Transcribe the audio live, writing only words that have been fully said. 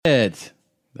That's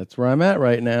where I'm at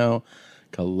right now.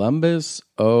 Columbus,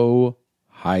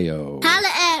 Ohio.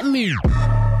 Holla at me.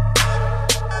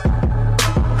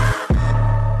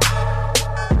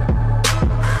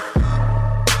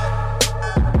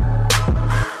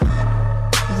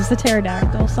 Is this the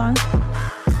pterodactyl song?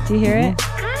 Do you hear it?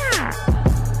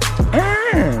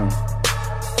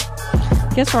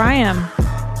 Guess where I am?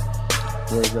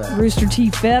 Where's that? Rooster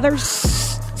Teeth Feathers,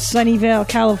 Sunnyvale,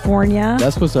 California.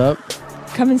 That's what's up.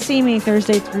 Come and see me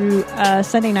Thursday through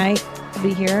Sunday night. I'll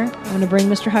be here. I'm going to bring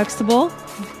Mr. Huxtable.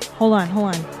 Hold on.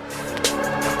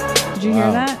 Did you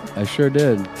hear that? I sure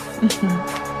did. Did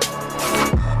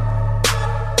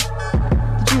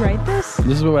you write this?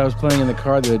 This is what I was playing in the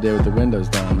car the other day with the windows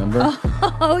down, remember?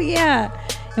 Oh yeah.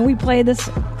 And we played this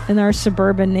in our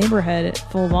suburban neighborhood at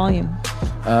full volume.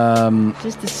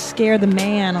 Just to scare the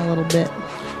man a little bit.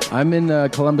 I'm in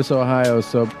Columbus, Ohio,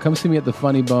 so come see me at the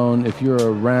Funny Bone if you're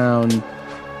around.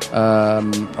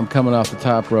 I'm coming off the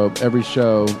top rope every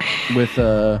show with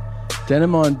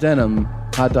denim on denim,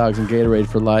 hot dogs and Gatorade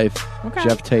for life. Okay.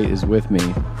 Jeff Tate is with me,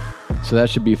 so that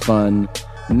should be fun.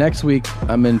 Next week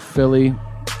I'm in Philly,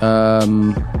 so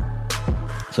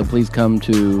please come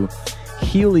to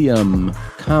Helium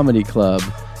Comedy Club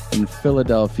in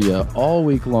Philadelphia all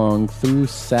week long through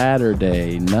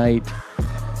Saturday night.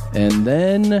 And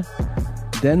then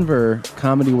Denver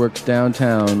Comedy Works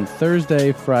downtown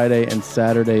Thursday, Friday, and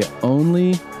Saturday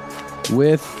only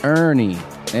with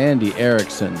Andy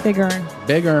Erickson. Big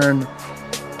Earn.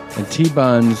 And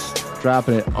T-Buns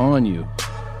dropping it on you.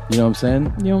 You know what I'm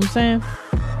saying? You know what I'm saying?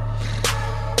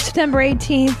 September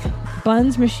 18th,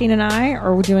 Buns, Machine, and I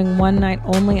are doing one night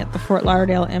only at the Fort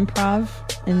Lauderdale Improv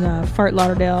in Fort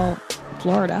Lauderdale,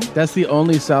 Florida. That's the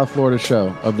only South Florida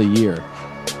show of the year.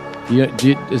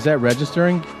 Is that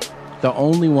registering? The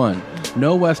only one.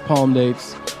 No West Palm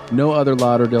dates, no other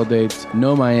Lauderdale dates,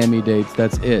 no Miami dates.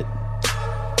 That's it.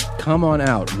 Come on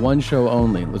out. One show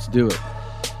only. Let's do it.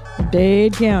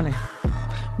 Dade County.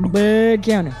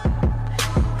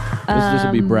 This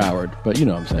will be Broward, but you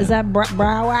know what I'm saying. Is that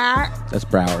Broward? That's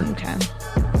Broward. Okay.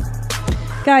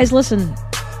 Guys, listen.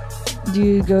 Do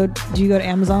you go to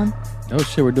Amazon? Oh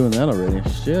shit, we're doing that already.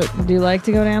 Shit. Do you like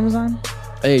to go to Amazon?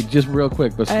 Hey, just real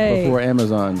quick, before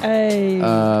Amazon. Hey.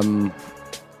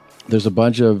 There's a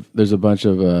bunch of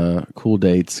cool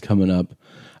dates coming up,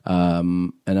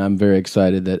 and I'm very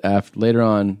excited that later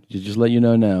on, just let you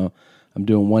know now, I'm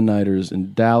doing one-nighters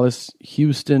in Dallas,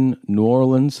 Houston, New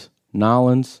Orleans,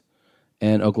 Nolens,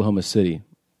 and Oklahoma City,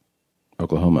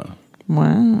 Oklahoma.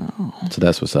 Wow. So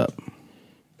that's what's up.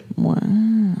 Wow.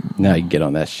 Now you can get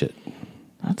on that shit.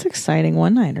 That's exciting.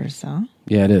 One-nighters, though.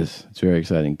 Yeah, it is. It's very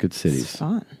exciting. Good cities. It's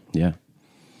fun. Yeah.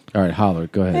 All right, holler.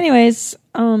 Go ahead. Anyways,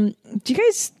 do you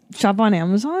guys shop on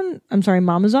Amazon? I'm sorry,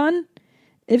 Momazon?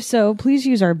 If so, please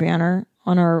use our banner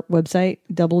on our website,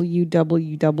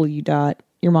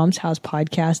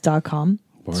 www.yourmomshousepodcast.com.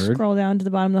 Word. Scroll down to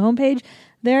the bottom of the homepage.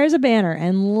 There's a banner.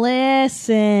 And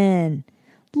listen.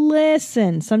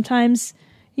 Sometimes,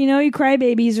 you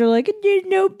crybabies are like, there's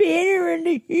no banner on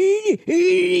the...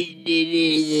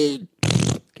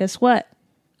 Guess what?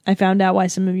 I found out why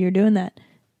some of you are doing that.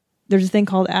 There's a thing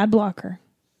called ad blocker.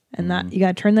 And that you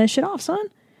got to turn that shit off, son.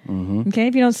 Mm-hmm. Okay,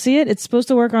 if you don't see it, it's supposed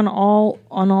to work on all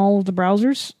of the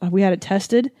browsers. We had it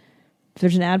tested. If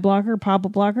there's an ad blocker,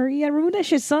 pop-up blocker, you got to remove that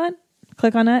shit, son.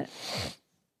 Click on that.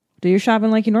 Do your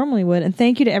shopping like you normally would. And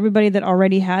thank you to everybody that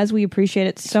already has. We appreciate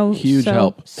it so Huge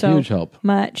help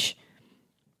much.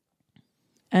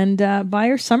 And buy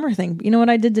your summer thing. You know what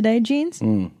I did today, Jeans?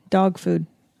 Dog food.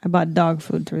 I bought dog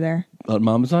food through there. At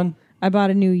Momazon? I bought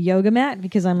a new yoga mat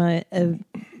because I'm a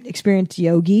experienced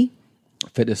yogi.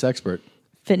 Fitness expert.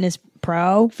 Fitness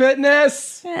pro.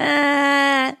 Fitness!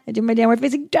 I do my downward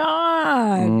facing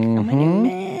dog. I'm a new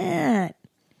mat.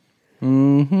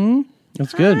 Mm-hmm.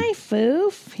 That's good. Hi,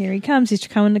 Foof. Here he comes. He's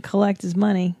coming to collect his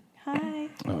money. Hi.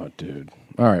 Oh, dude.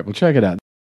 All right, well, check it out.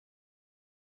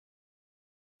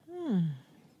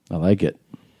 I like it.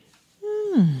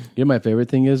 You know, my favorite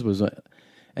thing was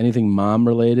anything mom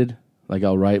related. Like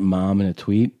I'll write mom in a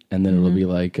tweet, and then it'll be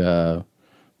like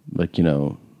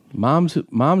moms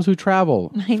who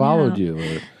travel followed you.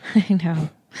 Or, I know.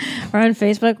 Or on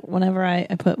Facebook, whenever I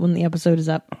put when the episode is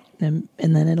up, and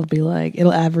then it'll be like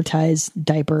it'll advertise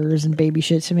diapers and baby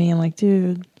shit to me. I'm like,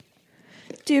 dude,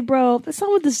 bro, that's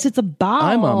not what this shit's about.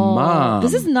 I'm a mom.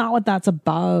 This is not what that's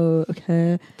about.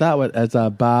 Okay, that's what it's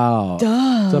about.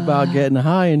 Duh. It's about getting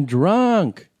high and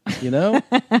drunk. You know,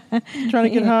 trying to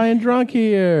get high and drunk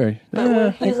here. But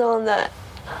when he's on that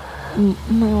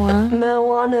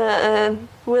marijuana and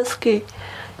whiskey,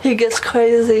 he gets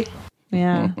crazy.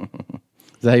 Yeah.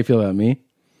 Is that how you feel about me?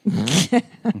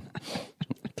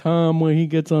 Tom, when he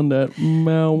gets on that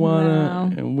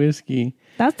marijuana and whiskey.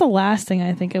 That's the last thing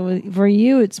I think it was. For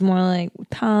you, it's more like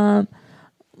Tom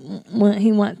when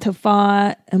he went to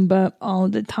fart and burp all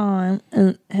the time,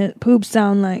 and his poop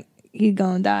sound like he's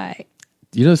gonna die.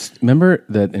 You just remember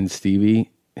that in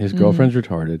Stevie, his girlfriend's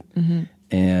retarded,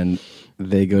 and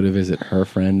they go to visit her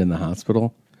friend in the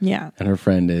hospital. Yeah. And her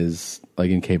friend is like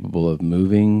incapable of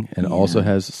moving and also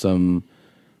has some,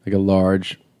 like a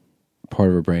large part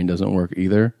of her brain doesn't work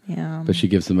either. Yeah. But she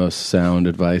gives the most sound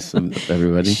advice of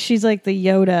everybody. She's like the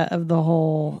Yoda of the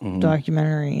whole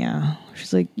documentary. Yeah.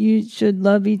 She's like, you should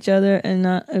love each other and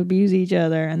not abuse each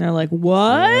other. And they're like,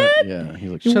 what? Yeah. He's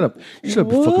like, shut up, you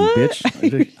fucking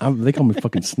bitch. They call me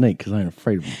fucking Snake because I ain't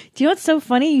afraid of them. Do you know what's so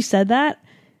funny? You said that.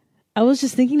 I was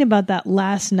just thinking about that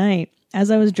last night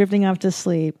as I was drifting off to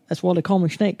sleep. That's why they call me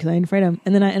Snake, because I ain't afraid of him.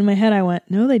 And then in my head I went,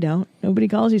 no, they don't. Nobody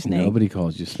calls you Snake. Nobody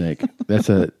calls you Snake. That's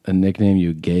a nickname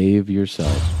you gave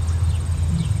yourself.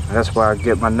 That's where I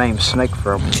get my name Snake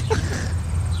from.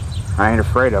 I ain't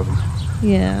afraid of them.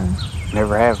 Yeah.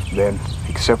 Never have been,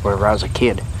 except whenever I was a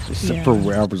kid. Except for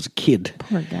when I was a kid.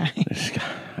 Poor guy.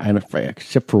 I ain't afraid,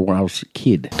 except for when I was a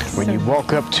kid. When you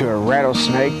walk up to a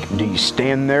rattlesnake, do you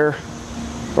stand there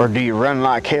or do you run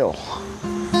like hell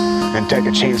and take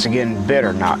a chance of getting bit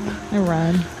or not? I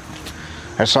run.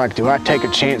 That's like, do I take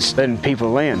a chance letting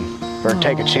people in or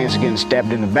take a chance of getting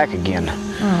stabbed in the back again?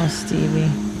 Oh, Stevie.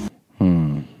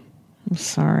 I'm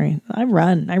sorry. I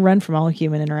run. I run from all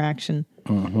human interaction.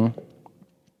 You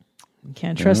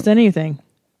can't trust anything.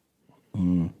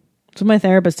 That's what my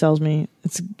therapist tells me.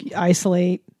 It's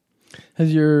isolate.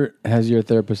 Has your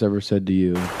therapist ever said to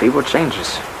you, People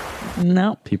changes.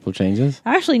 No. people changes?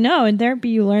 Actually, no. In therapy,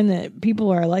 you learn that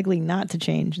people are likely not to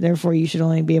change. Therefore, you should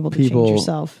only be able to People change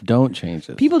yourself. don't change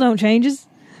it. People don't change.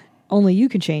 Only you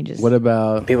can change. What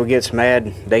about People gets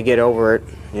mad, they get over it.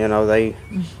 You know, they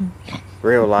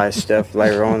realize stuff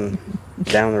later on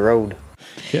down the road.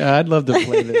 Yeah, I'd love to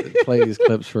play these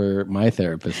clips for my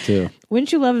therapist too.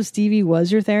 Wouldn't you love if Stevie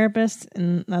was your therapist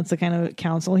and that's the kind of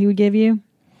counsel he would give you?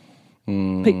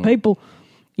 People,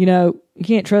 you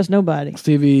can't trust nobody.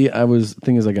 Stevie, I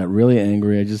got really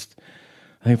angry.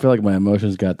 I feel like my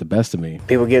emotions got the best of me.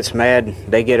 People gets mad,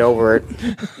 they get over it.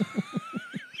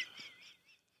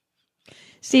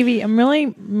 Stevie, I'm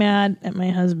really mad at my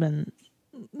husband.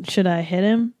 Should I hit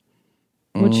him?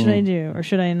 What should I do? Or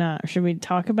should I not? Or should we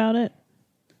talk about it?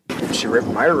 She ripped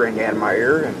my earring out of my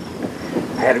ear, and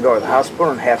I had to go to the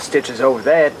hospital and have stitches over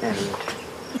that. And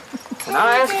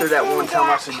I asked her that one time,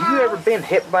 I said, you ever been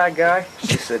hit by a guy?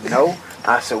 She said, no.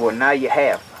 I said, well, now you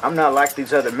have. I'm not like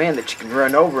these other men that you can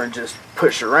run over and just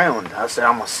push around. I said,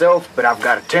 I'm myself, but I've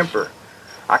got a temper.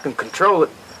 I can control it.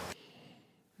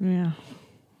 Yeah.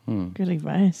 Good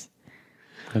advice.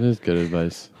 That is good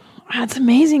advice. It's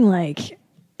amazing. Like,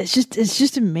 it's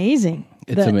just amazing.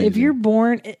 It's amazing. If you're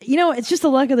born, it's just the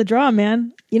luck of the draw,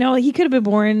 man. He could have been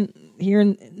born here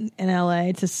in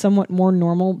LA to somewhat more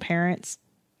normal parents.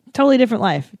 Totally different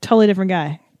life. Totally different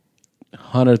guy.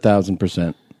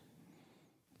 100,000%.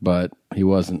 But he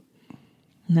wasn't.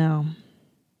 No.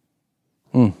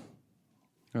 Oh,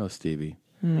 Stevie.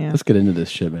 Yeah. Let's get into this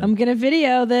shit, man. I'm going to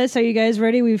video this. Are you guys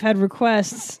ready? We've had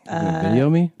requests. Video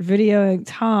me? Videoing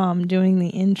Tom doing the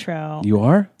intro. You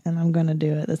are? And I'm going to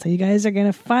do it. So you guys are going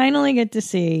to finally get to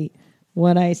see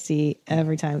what I see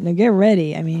every time. Now get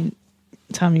ready. I mean,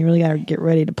 Tom, you really got to get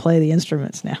ready to play the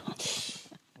instruments now.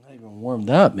 I'm not even warmed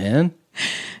up, man.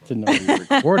 Didn't know you were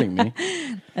recording me.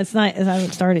 I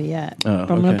haven't started yet. Oh,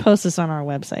 but I'm going to okay. post this on our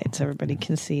website so everybody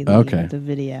can see the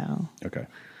video. Okay.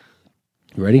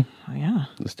 You ready? Oh, yeah.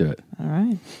 Let's do it. All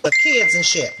right. The kids and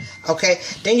shit, okay?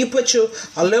 Then you put your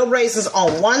little raisins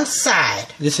on one side.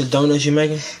 This is donuts you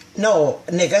making? No,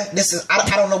 nigga, this is, I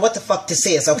don't know what the fuck this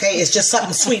is, okay? It's just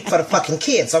something sweet for the fucking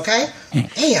kids, okay?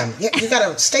 Damn, you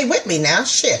gotta stay with me now,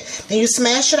 shit. Then you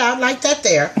smash it out like that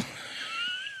there.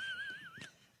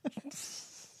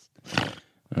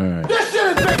 All right. This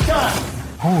shit is big time!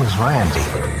 Who is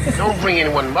Randy? Don't bring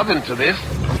anyone love into this.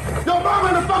 Your mom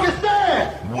in the fucking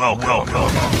stand! Welcome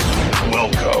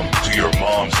to your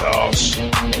mom's house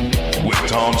with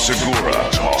Tom Segura,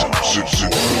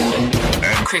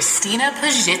 and Christina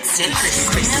Pazsitzky.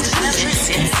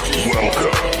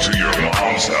 welcome to your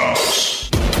mom's house.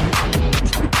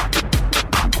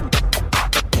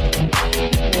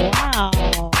 Wow.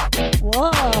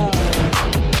 Whoa.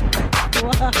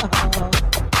 Wow.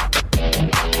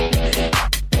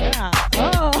 Yeah.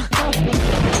 Oh.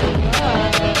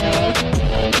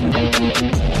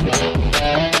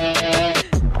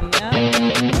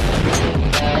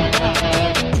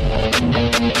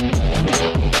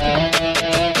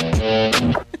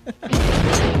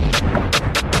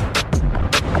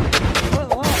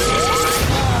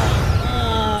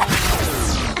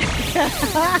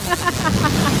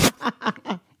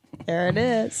 There it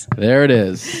is. There it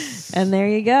is. And there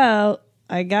you go.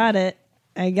 I got it.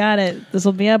 This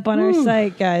will be up on our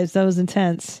site, guys. That was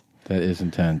intense. That is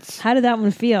intense. How did that one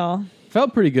feel?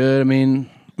 Felt pretty good. I mean,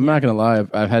 I'm not going to lie.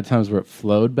 I've had times where it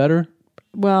flowed better.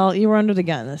 Well, you were under the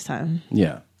gun this time.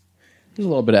 Yeah. There's a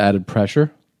little bit of added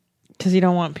pressure. Because you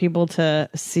don't want people to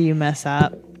see you mess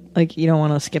up. Like, you don't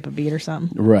want to skip a beat or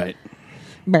something. Right.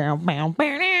 Bow, bow,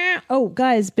 bow, bow. Oh,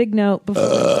 guys, big note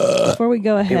before we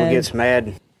go ahead. People gets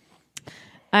mad.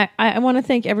 I want to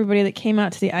thank everybody that came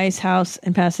out to the Ice House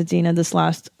in Pasadena this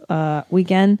last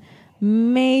weekend.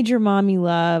 Major mommy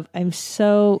love. I'm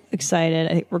so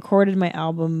excited. I recorded my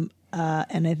album,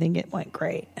 and I think it went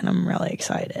great, and I'm really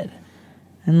excited.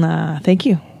 And thank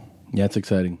you. Yeah, it's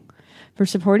exciting. For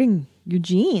supporting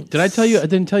Eugene. Did I tell you? I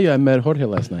didn't tell you I met Jorge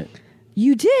last night.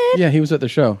 You did? Yeah, he was at the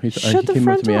show. He came up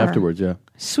to me afterwards, yeah.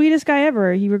 Sweetest guy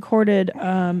ever. He recorded,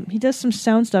 he does some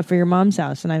sound stuff for your mom's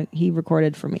house, and he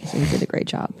recorded for me, so he did a great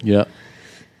job. Yeah.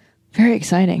 Very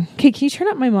exciting. Okay, can you turn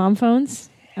up my mom phones?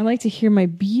 I like to hear my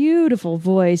beautiful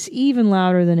voice even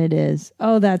louder than it is.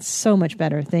 Oh, that's so much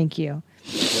better. Thank you.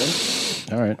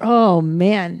 Okay. All right. Oh,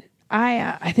 man.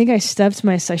 I think I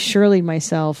Shirley'd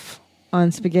myself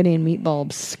on spaghetti and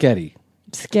meatballs.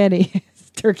 Sketty.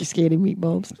 Turkey skating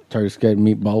meatballs. Turkey skating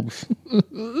meatballs.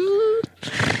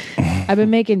 I've been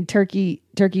making turkey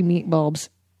meatballs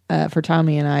for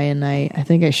Tommy and I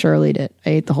think I Shirley'd it. I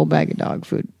ate the whole bag of dog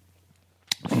food.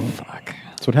 Fuck.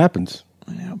 That's what happens.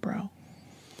 I know, bro.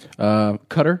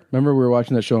 Cutter. Remember we were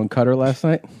watching that show on Cutter last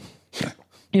night?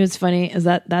 It was funny.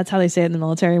 That's how they say it in the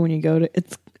military when you go to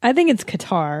I think it's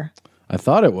Qatar. I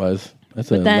thought it was. That's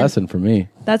a lesson for me.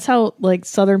 That's how like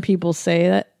Southern people say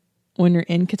that when you're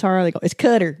in Qatar. They go, it's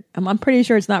Qatar. I'm pretty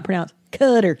sure it's not pronounced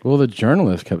Qatar. Well, the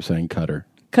journalist kept saying Cutter.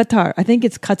 Qatar. I think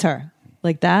it's Qatar.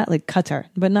 Like that, like Qatar,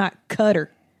 but not Qatar.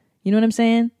 You know what I'm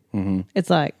saying? Mm-hmm. It's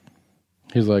like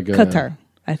he's like Qatar,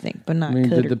 I think, but not. I mean,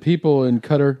 Qatar. Did the people in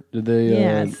Qatar? Did they?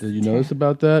 Did you notice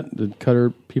about that? Did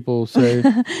Qatar people say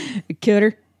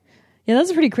Qatar? Yeah,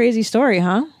 that's a pretty crazy story,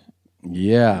 huh?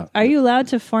 Yeah. Are you allowed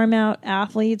to farm out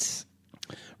athletes?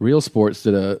 Real Sports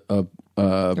did a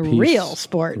piece, Real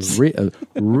Sports,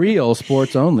 real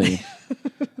sports only.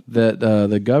 That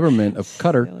the government of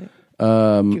Qatar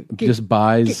just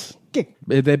buys.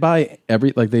 They buy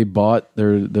they bought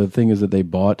the thing is that they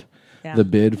bought the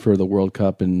bid for the World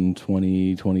Cup in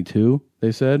 2022.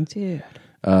 They said, dude,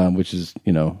 which is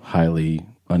highly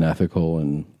unethical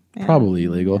and probably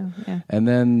illegal. Yeah. And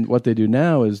then what they do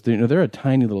now is they're a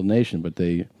tiny little nation, but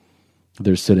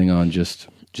they're sitting on just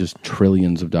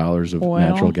trillions of dollars of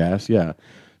natural gas. Yeah.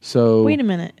 So wait a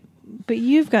minute. But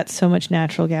you've got so much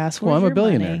natural gas. Well, I'm your a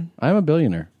billionaire. money? I'm a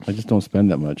billionaire. I just don't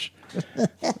spend that much.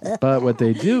 But what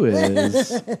they do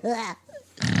is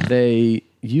they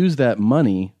use that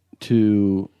money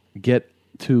to get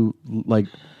to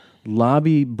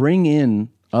bring in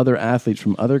other athletes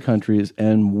from other countries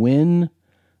and win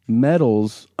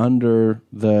medals under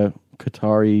the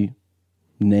Qatari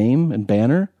name and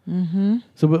banner. Mm-hmm.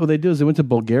 So what they do is they went to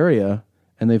Bulgaria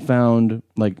and they found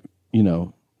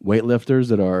weightlifters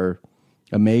that are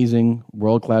amazing,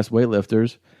 world-class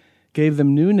weightlifters, gave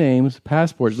them new names,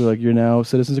 passports. They're like, you're now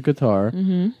citizens of Qatar.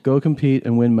 Mm-hmm. Go compete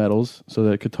and win medals so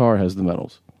that Qatar has the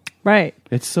medals. Right.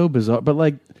 It's so bizarre.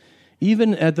 But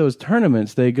even at those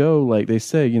tournaments, they go they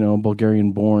say,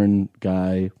 Bulgarian-born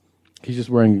guy, he's just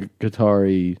wearing a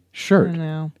Qatari shirt. I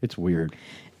know. It's weird.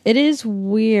 It is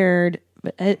weird,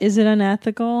 but is it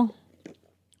unethical?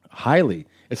 Highly.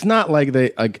 It's not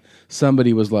like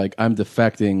somebody was like, I'm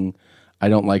defecting, I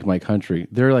don't like my country.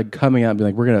 They're coming out and being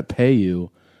like, we're going to pay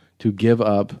you to give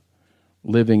up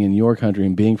living in your country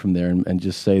and being from there and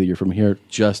just say that you're from here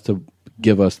just to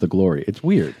give us the glory. It's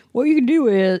weird. What you can do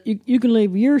is you can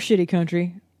leave your shitty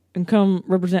country and come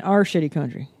represent our shitty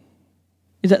country.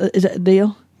 Is that a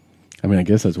deal? I mean, I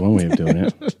guess that's one way of doing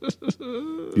it.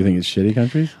 You think it's shitty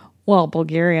countries? Well,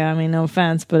 Bulgaria, I mean, no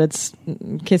offense, but it's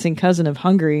kissing cousin of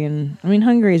Hungary. And I mean,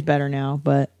 Hungary is better now,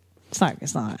 but it's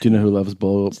not. Do you know who loves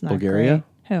Bulgaria?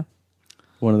 Great. Who?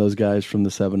 One of those guys from the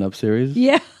 7-Up series.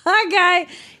 Yeah, that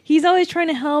guy. He's always trying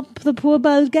to help the poor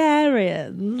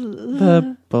Bulgarians.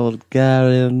 The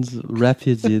Bulgarians,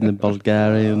 refugees in the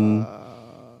Bulgarian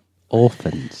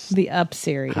orphans. The Up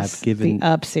series. I've given the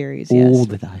Up series, all yes.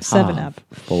 that I have 7-Up.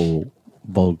 For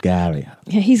Bulgaria.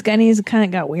 Yeah, he's kind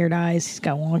of got weird eyes. He's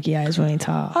got wonky eyes when he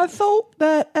talks. I thought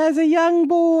that as a young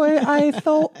boy, I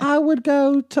thought I would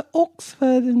go to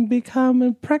Oxford and become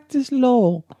and practice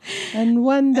law. And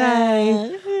one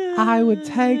day I would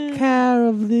take care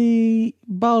of the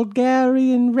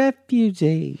Bulgarian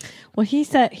refugees. Well, he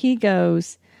said he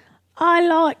goes, I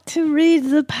like to read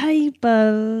the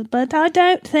paper, but I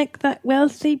don't think that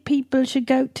wealthy people should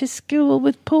go to school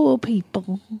with poor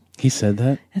people. He said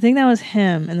that? I think that was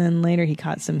him, and then later he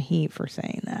caught some heat for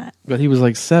saying that. But he was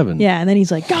like 7. Yeah, and then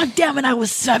he's like, God damn it, I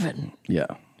was 7. Yeah.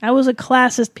 I was a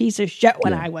classist piece of shit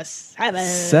when I was 7.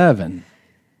 7.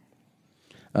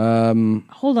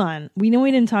 Hold on. We know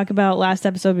we didn't talk about last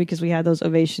episode because we had those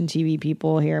Ovation TV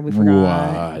people here. We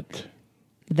forgot. What?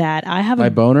 That I have My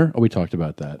boner? Oh, we talked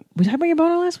about that. We talked about your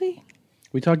boner last week?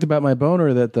 We talked about my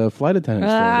boner that the flight attendant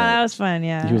stared at. That was fun,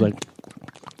 yeah. He was like...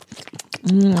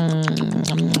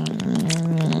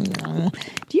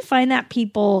 Do you find that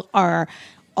people are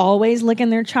always licking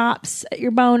their chops at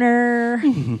your boner?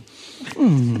 I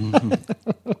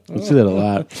see that a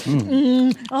lot.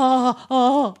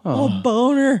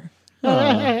 Boner.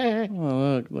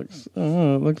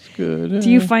 Looks good.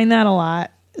 Do you find that a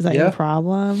lot? Is that your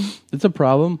problem? It's a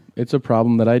problem. It's a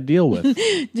problem that I deal with.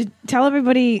 Tell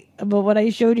everybody about what I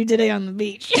showed you today on the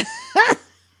beach.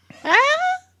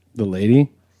 The lady?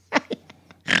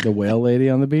 The whale lady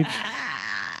on the beach?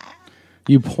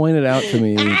 You pointed out to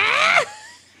me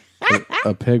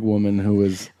a pig woman who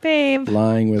was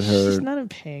lying with her... She's not a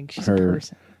pig. She's a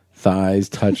person. Thighs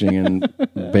touching and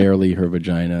barely her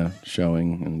vagina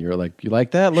showing. And you're like, you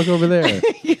like that? Look over there.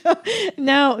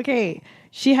 No, okay.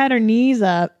 She had her knees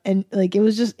up, and like it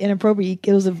was just inappropriate.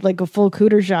 It was like a full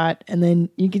cooter shot, and then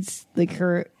you could like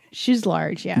her. She's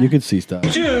large, yeah. You could see stuff.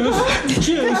 You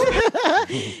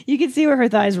could see where her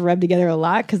thighs rubbed together a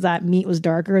lot because that meat was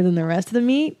darker than the rest of the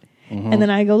meat. Mm-hmm. And then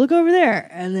I go, look over there,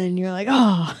 and then you're like,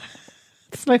 oh,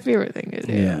 it's my favorite thing to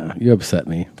do. Yeah, you upset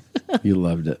me. You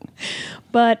loved it.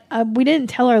 But we didn't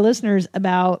tell our listeners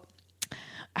about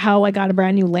how I got a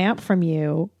brand new lamp from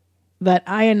you that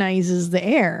ionizes the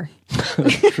air.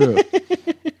 That's true.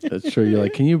 That's true. You're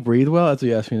like, can you breathe well? That's what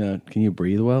you asked me now. Can you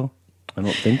breathe well? I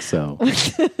don't think so.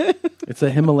 It's a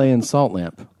Himalayan salt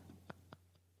lamp.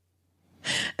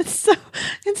 It's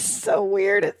so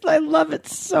weird. I love it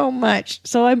so much.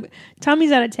 So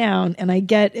Tommy's out of town, and I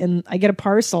get a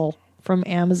parcel from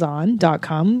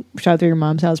Amazon.com. Shout out to Your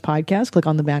Mom's House podcast. Click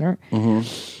on the banner. Mm-hmm.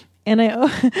 And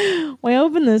when I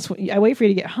open this, I wait for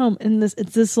you to get home, and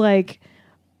it's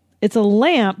a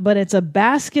lamp, but it's a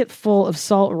basket full of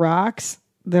salt rocks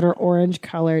that are orange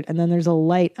colored, and then there's a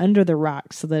light under the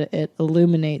rocks so that it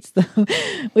illuminates them,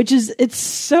 it's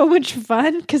so much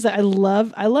fun because I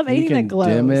love anything that glows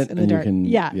dim it in the dark.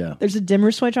 Yeah, there's a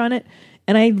dimmer switch on it,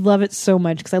 and I love it so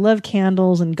much because I love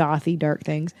candles and gothy dark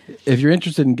things. If you're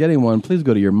interested in getting one, please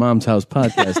go to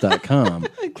yourmomshousepodcast.com.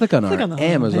 Click on our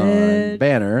Amazon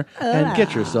banner and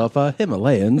get yourself a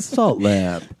Himalayan salt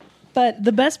lamp. But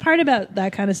the best part about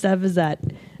that kind of stuff is that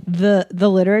the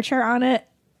literature on it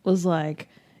was like,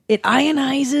 it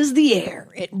ionizes the air.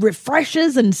 It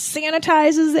refreshes and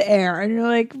sanitizes the air. And you're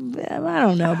like, I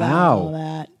don't know about all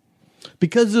that.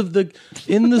 Because of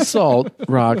in the salt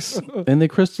rocks, and the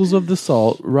crystals of the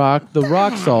salt rock, the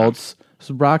rock salts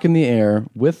rock in the air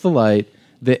with the light,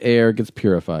 the air gets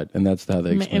purified. And that's how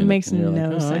they explain it. It makes no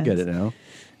sense. I get it now.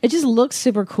 It just looks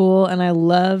super cool, and I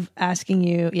love asking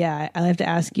you. Yeah, I have to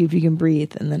ask you if you can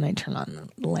breathe, and then I turn on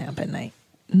the lamp at night.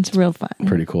 It's real fun.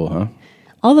 Pretty cool, huh?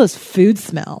 All those food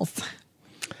smells.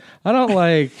 I don't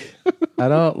like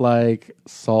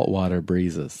saltwater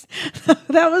breezes.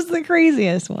 That was the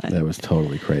craziest one. That was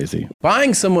totally crazy.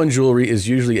 Buying someone jewelry is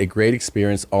usually a great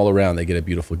experience all around. They get a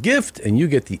beautiful gift, and you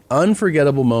get the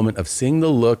unforgettable moment of seeing the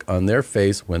look on their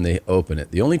face when they open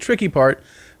it. The only tricky part,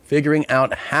 figuring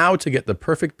out how to get the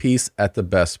perfect piece at the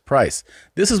best price.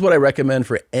 This is what I recommend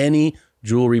for any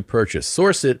jewelry purchase.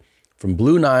 Source it from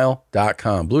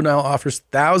BlueNile.com. Blue Nile offers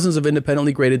thousands of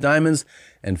independently graded diamonds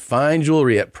and fine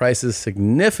jewelry at prices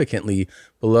significantly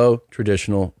below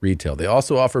traditional retail. They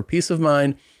also offer peace of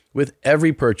mind with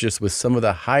every purchase with some of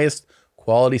the highest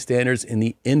quality standards in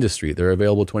the industry. They're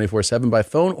available 24/7 by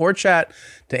phone or chat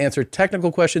to answer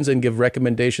technical questions and give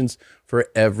recommendations for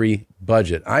every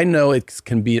budget. I know it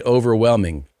can be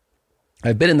overwhelming.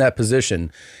 I've been in that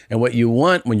position, and what you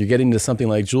want when you're getting into something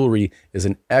like jewelry is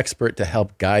an expert to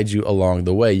help guide you along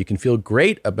the way. You can feel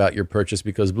great about your purchase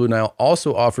because Blue Nile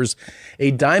also offers a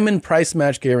diamond price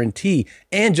match guarantee.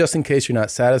 And just in case you're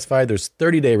not satisfied, there's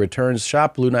 30-day returns.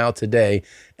 Shop Blue Nile today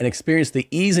and experience the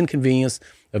ease and convenience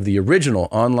of the original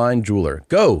online jeweler.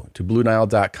 Go to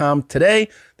BlueNile.com today.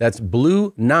 That's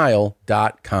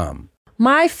BlueNile.com.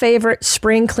 My favorite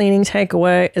spring cleaning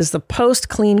takeaway is the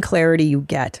post-clean clarity you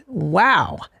get.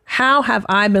 Wow, How have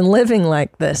I been living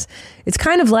like this? It's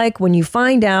kind of like when you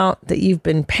find out that you've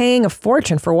been paying a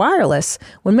fortune for wireless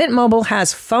when Mint Mobile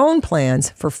has phone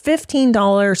plans for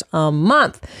 $15 a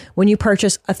month when you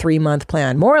purchase a 3-month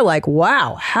plan. More like,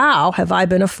 wow, how have I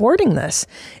been affording this?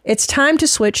 It's time to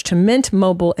switch to Mint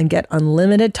Mobile and get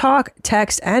unlimited talk,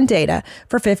 text, and data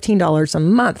for $15 a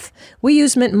month. We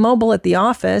use Mint Mobile at the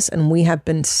office, and we have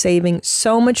been saving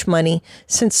so much money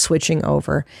since switching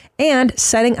over. And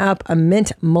setting up a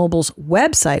Mint Mobile's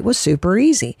website was super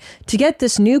easy. To get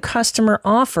this new customer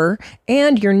offer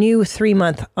and your new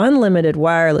 3-month unlimited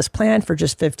wireless plan for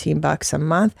just $15 a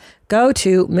month, go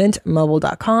to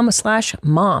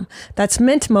mintmobile.com/mom. That's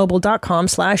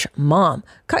mintmobile.com/mom.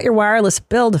 Cut your wireless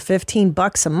bill to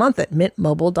 $15 a month at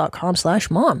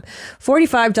mintmobile.com/mom.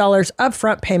 $45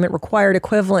 upfront payment required,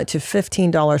 equivalent to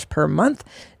 $15 per month.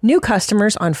 New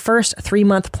customers on first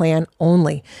 3-month plan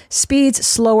only. Speeds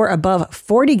slower above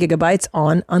 40 gigabytes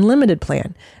on unlimited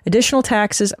plan. Additional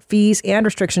taxes, fees, and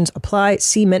restrictions apply.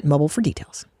 See Mint Mobile for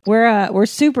details. We're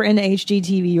super into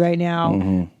HGTV right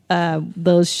now.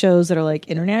 Those shows that are like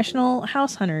international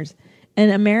house hunters. And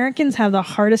Americans have the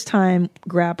hardest time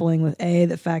grappling with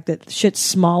the fact that shit's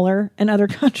smaller in other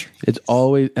countries. It's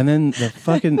always, and then the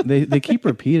fucking, they keep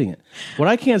repeating it. What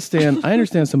I can't stand, I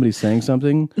understand somebody saying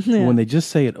something, but when they just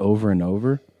say it over and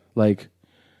over, like,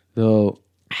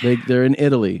 they're in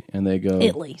Italy, and they go...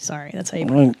 Italy, sorry, that's how you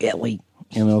put it. Italy.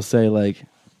 And they'll say, like,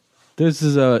 this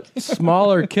is a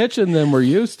smaller kitchen than we're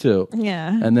used to.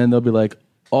 Yeah. And then they'll be like,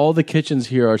 all the kitchens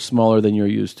here are smaller than you're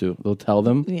used to. They'll tell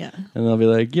them. Yeah. And they'll be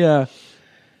like, yeah.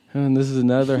 And this is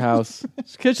another house.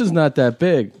 This kitchen's not that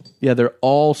big. Yeah, they're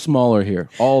all smaller here.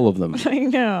 All of them. I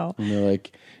know. And they're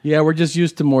like, yeah, we're just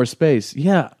used to more space.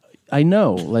 Yeah, I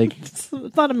know. Like, it's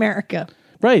not America.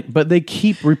 Right, but they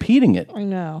keep repeating it. I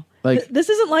know. Like, this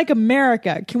isn't like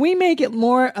America. Can we make it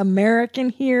more American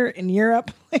here in Europe?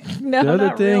 Like, no, the other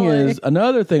not thing really. is,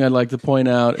 another thing I'd like to point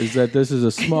out is that this is a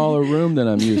smaller room than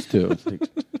I'm used to. It's like,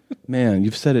 man,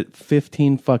 you've said it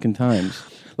 15 fucking times.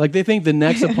 Like, they think the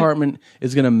next apartment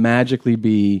is going to magically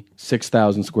be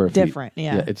 6,000 square feet. Different,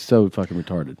 yeah. It's so fucking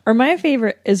retarded. Or my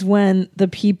favorite is when the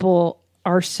people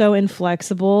are so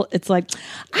inflexible. It's like,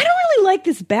 I don't really like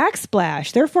this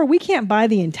backsplash. Therefore, we can't buy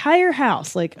the entire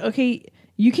house. Like, okay,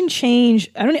 you can change.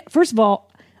 First of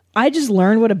all, I just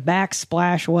learned what a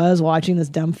backsplash was watching this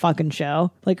dumb fucking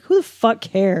show. Like, who the fuck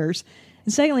cares?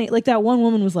 And secondly, like, that one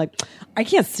woman was like, I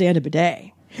can't stand a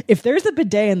bidet. If there's a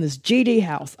bidet in this GD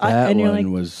house, That and you're one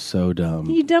like, was so dumb.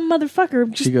 you dumb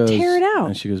motherfucker, just tear it out.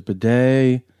 And she goes,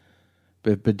 bidet,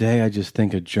 I just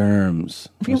think of germs.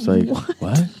 I was like,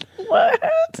 what? What?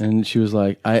 And she was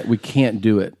like, we can't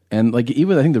do it. And like,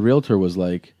 even I think the realtor was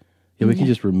like, yeah, we can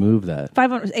just remove that.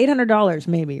 $800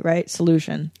 maybe, right?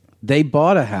 Solution. They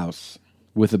bought a house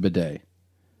with a bidet.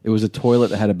 It was a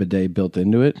toilet that had a bidet built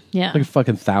into it. Yeah. Like a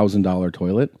fucking $1,000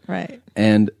 toilet. Right.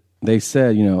 And they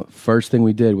said, first thing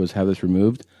we did was have this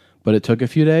removed, but it took a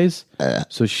few days.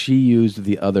 So she used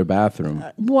the other bathroom.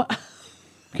 What?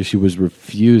 Because she was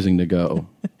refusing to go.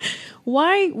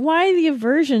 Why the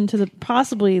aversion to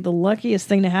possibly the luckiest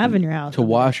thing to have in your house? To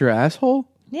wash your asshole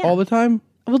all the time?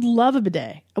 I would love a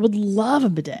bidet.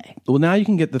 Well, now you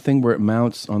can get the thing where it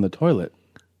mounts on the toilet.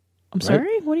 I'm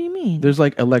sorry? What do you mean? There's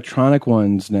like electronic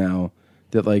ones now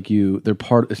that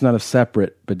it's not a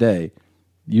separate bidet.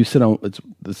 You sit on, it's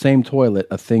the same toilet,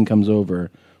 a thing comes over,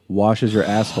 washes your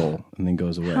asshole, and then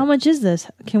goes away. How much is this?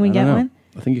 Can we I get don't know. one?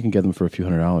 I think you can get them for a few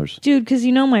 $100s. Dude, because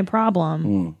you know my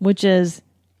problem, which is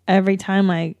every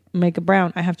time I make a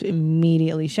brown, I have to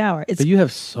immediately shower. But you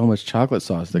have so much chocolate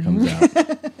sauce that comes out.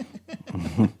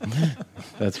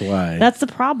 That's why. That's the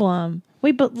problem.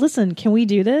 Wait, but listen, can we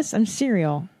do this? I'm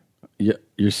cereal. Yeah,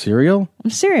 you're cereal? I'm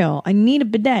cereal. I need a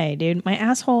bidet, dude. My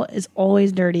asshole is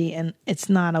always dirty, and it's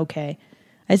not okay.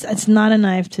 It's not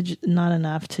enough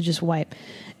to just wipe.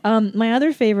 My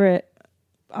other favorite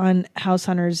on House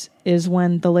Hunters is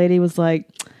when the lady was like,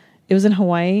 it was in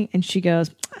Hawaii, and she goes,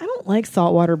 I don't like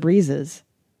saltwater breezes.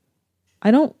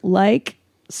 I don't like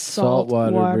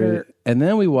saltwater. And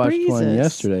then we watched one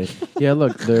yesterday. Yeah,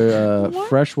 look, they're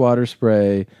freshwater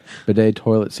spray bidet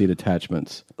toilet seat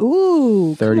attachments.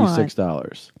 Ooh,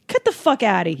 $36. Cut the fuck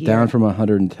out of here. Down from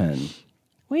 $110.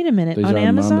 Wait a minute, These on are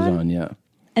Amazon? yeah.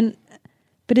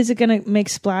 But is it going to make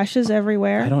splashes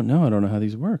everywhere? I don't know. I don't know how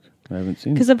these work. I haven't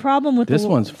seen. Because the problem with this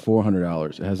one's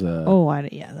 $400. It has a. Oh,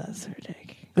 that's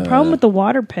ridiculous. The problem with the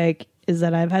water pick is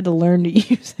that I've had to learn to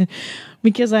use it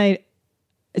because it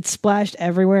splashed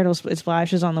everywhere. It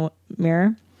splashes on the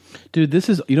mirror. Dude, this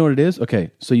is, you know what it is?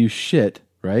 Okay, so you shit,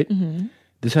 right? Mm-hmm.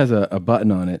 This has a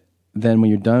button on it, then when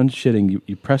you're done shitting,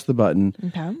 you press the button.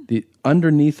 Okay.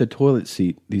 Underneath the toilet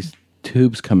seat, these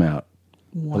tubes come out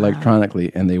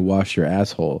electronically, and they wash your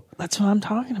asshole. That's what I'm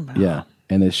talking about. Yeah,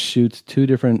 and it shoots 2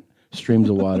 different streams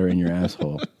of water in your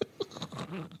asshole.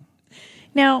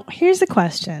 Now, here's the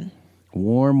question.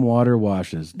 Warm water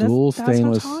washes, dual That's what I'm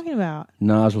stainless talking about.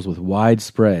 nozzles with wide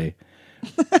spray.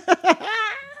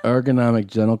 Ergonomic,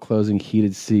 gentle closing,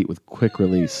 heated seat with quick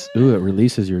release. Ooh, it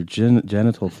releases your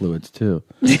genital fluids too.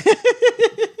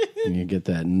 And you get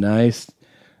that nice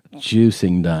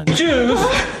juicing done.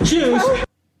 Juice.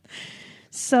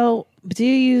 So, do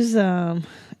you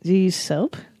use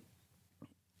soap?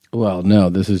 Well, no,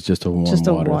 this is just a warm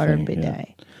water thing, bidet. Yeah.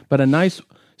 But a nice.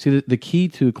 See, the key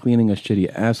to cleaning a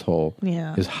shitty asshole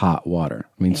is hot water.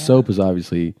 I mean, soap is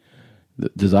obviously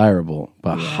desirable,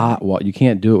 but hot water, you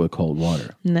can't do it with cold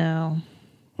water. No.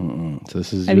 So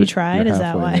this is. Have you tried? Is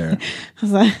that why?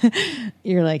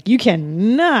 You're like, you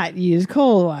cannot use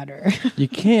cold water. You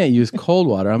can't use cold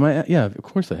water. Yeah, of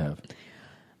course I have.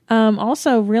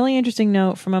 Also, really interesting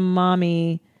note from a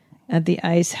mommy at the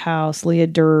Ice House, Leah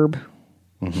Derb.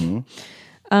 Mm-hmm.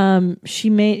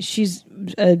 She's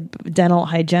a dental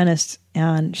hygienist,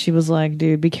 and she was like,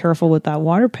 dude, be careful with that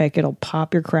water pick. It'll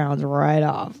pop your crowns right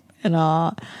off. And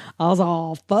I was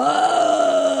all,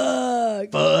 fuck.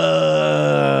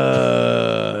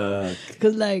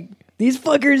 Because, like, these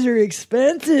fuckers are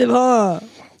expensive, huh?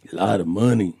 A lot of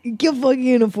money. You can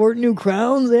fucking afford new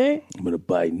crowns, eh? I'm gonna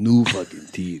buy new fucking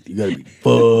teeth. You gotta be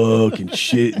fucking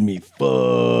shitting me.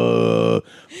 Fuck.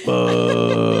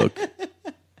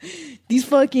 These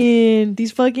fucking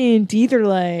teeth are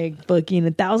like fucking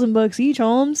 $1,000 each,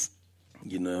 Holmes.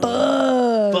 You know.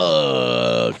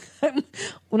 Fuck.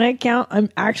 When I count, I'm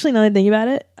actually, now that I think about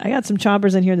it, I got some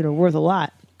choppers in here that are worth a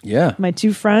lot. Yeah. My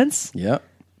 2 fronts. Yeah.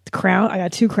 The crown. I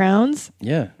got 2 crowns.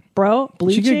 Yeah. Bro,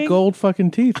 bleaching. You get gold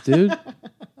fucking teeth, dude.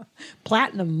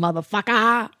 Platinum,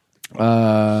 motherfucker.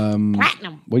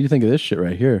 Platinum. What do you think of this shit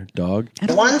right here, dog?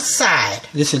 One side.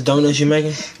 This is donuts you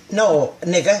making? No,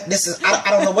 nigga. This is, I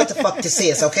don't know what the fuck this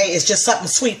is, okay? It's just something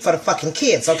sweet for the fucking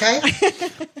kids, okay?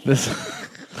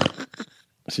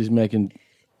 She's making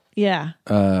Yeah.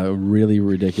 really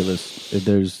ridiculous.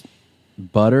 There's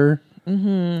butter,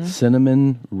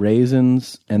 cinnamon,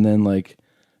 raisins, and then like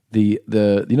the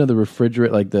you know the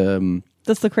refrigerate, like the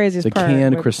that's the craziest the part.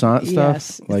 canned croissant stuff,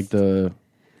 Yes. like the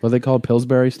what they call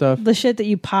Pillsbury stuff. The shit that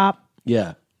you pop.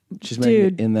 Yeah, she's making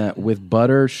it in that with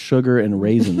butter, sugar, and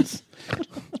raisins,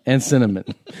 and cinnamon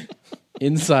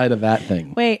inside of that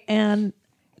thing. Wait, and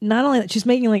not only that, she's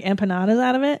making like empanadas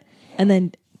out of it, and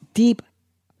then deep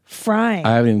frying.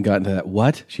 I haven't even gotten to that.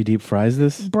 What? She deep fries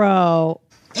this? Bro.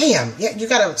 Damn, yeah, you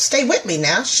gotta stay with me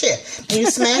now. Shit. And you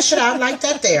smash it out like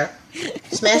that there.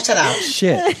 Smash that out.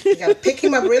 Shit. You gotta pick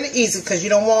him up really easy because you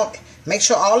don't want, make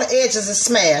sure all the edges are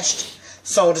smashed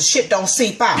so the shit don't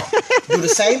seep out. Do the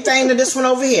same thing to this one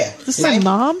over here. This is my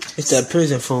mom? It's that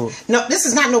prison food. No, this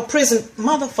is not no prison,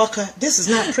 motherfucker. This is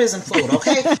not prison food,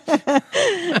 okay?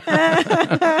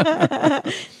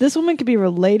 This woman could be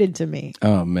related to me.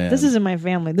 Oh man. This isn't my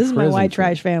family. This is my Prison white food.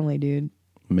 trash family, dude.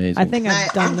 Amazing. I think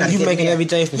I've done this. You making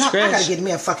everything from I scratch? gotta get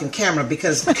me a fucking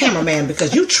cameraman,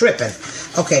 because you tripping.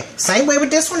 Okay, same way with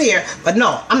this one here, but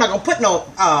no, I'm not gonna put no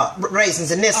raisins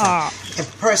in this one.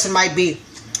 If a person might be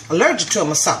allergic to them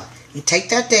or something, you take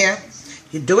that there,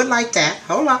 you do it like that.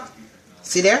 Hold up,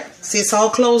 see there? See it's all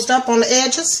closed up on the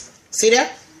edges. See there?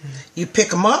 You pick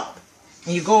them up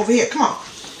and you go over here. Come on,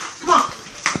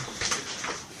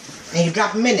 and you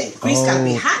drop them in there. Grease gotta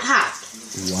be hot,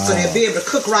 so they'll be able to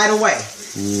cook right away.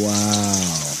 Wow.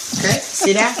 Okay,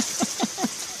 see that?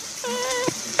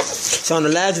 So on the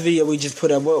last video we just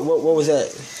put up, what was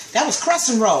that? That was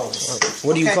crescent rolls.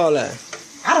 What do you call that?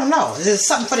 I don't know. It's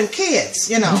something for them kids,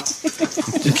 you know.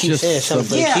 You keep saying something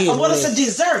for the Yeah, kids. well, it's a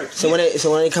dessert. So when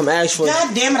they come ask for it,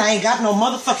 God damn it, I ain't got no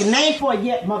motherfucking name for it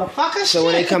yet, motherfucker. so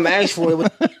when they come ask for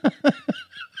it,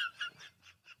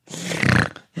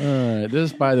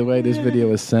 This, by the way, this video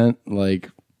was sent like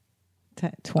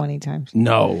 20 times.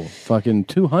 no, fucking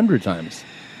 200 times.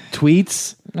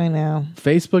 Tweets, I know.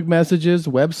 Facebook messages,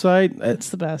 website. It's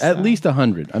the best. At though. least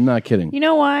 100. I'm not kidding. You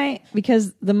know why?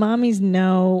 Because the mommies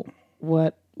know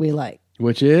what we like.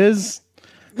 Which is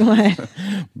What?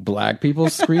 black people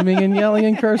screaming and yelling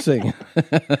and cursing.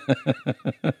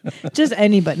 Just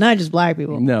anybody, not just black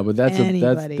people. No, but that's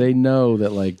Anybody. they know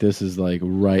that like this is like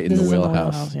right in This the is in the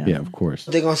wheelhouse. wheelhouse, yeah. Yeah, of course.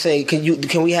 they're gonna say,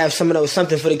 can we have some of those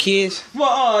something for the kids?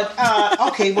 Well,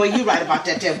 okay, well, you're right about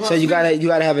that there. Well, So you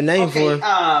gotta have a name for it.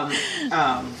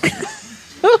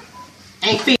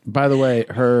 Ain't feet. By the way,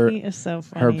 her He is so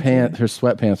funny. her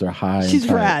sweatpants are high. She's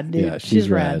and tight. rad, dude. Yeah, She's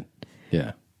rad.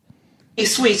 Yeah.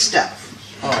 Sweet stuff.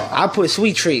 I put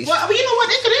sweet treats. Well, you know what?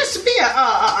 There used to be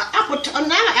not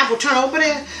an apple turnover, but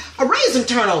a raisin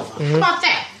turnover. How about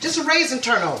that? Just a raisin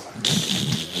turnover.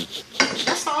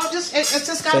 That's all. It's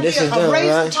just got to be a raisin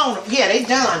right? turnover. Yeah, they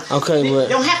done. Okay, they but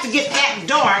don't have to get that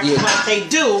dark, but they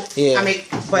do. Yeah. I mean,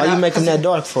 but, why you make them that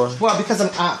dark for? Well, because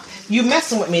you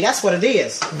messing with me. That's what it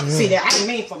is. See, that I didn't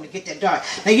mean for them to get that dark.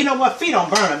 Now you know what? Feet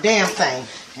don't burn a damn thing,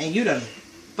 and you done.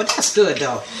 But that's good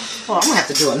though. Oh, I'm gonna have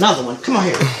to do another one. Come on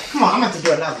here. Come on, I'm gonna have to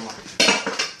do another one.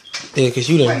 Yeah, because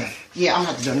you done. Yeah, I'm gonna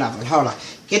have to do another one. Hold on.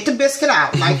 Get the biscuit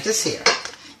out like this here.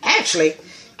 Actually,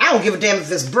 I don't give a damn if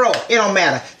it's broke. It don't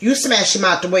matter. You smash him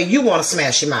out the way you want to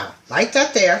smash him out. Like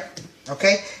that there.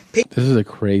 Okay? This is a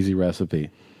crazy recipe.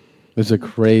 This is a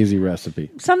crazy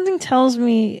recipe. Something tells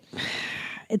me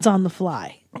it's on the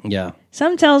fly. Yeah.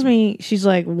 Something tells me she's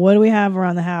like, what do we have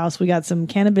around the house? We got some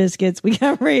can of biscuits. We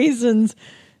got raisins,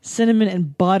 cinnamon,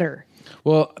 and butter.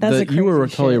 Well, That's you were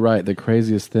totally shit. right. The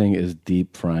craziest thing is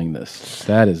deep frying this.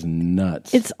 That is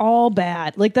nuts. It's all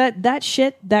bad. Like that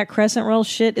shit, that crescent roll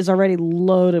shit is already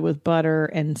loaded with butter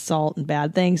and salt and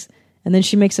bad things. And then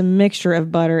she makes a mixture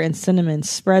of butter and cinnamon,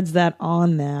 spreads that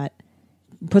on that,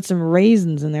 puts some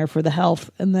raisins in there for the health,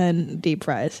 and then deep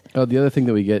fries. Oh, the other thing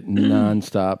that we get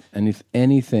nonstop,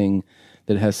 anything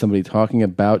that has somebody talking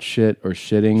about shit or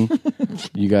shitting,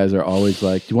 you guys are always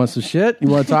like, "You want some shit? You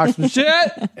want to talk some shit?"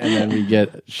 And then we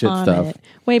get shit On stuff. it.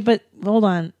 Wait, but hold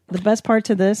on. The best part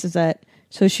to this is that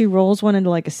so she rolls one into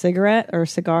like a cigarette or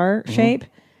cigar shape,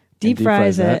 deep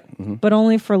fries it, but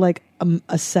only for like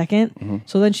a second.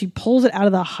 So then she pulls it out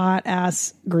of the hot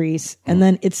ass grease, and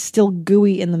then it's still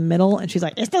gooey in the middle. And she's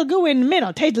like, "It's still gooey in the middle.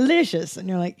 It tastes delicious." And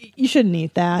you're like, "You shouldn't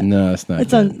eat that. No, it's not.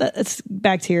 It's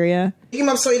bacteria." Pick him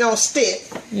up so he don't stick.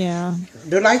 Yeah.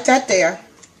 Do like that there.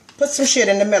 Put some shit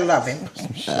in the middle of him.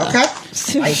 Okay?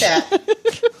 Like that.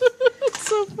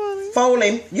 So funny. Fold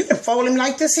him. You can fold him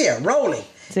like this here. Roll him.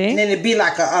 See? And then it'd be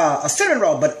like a cinnamon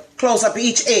roll, but close up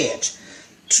each edge.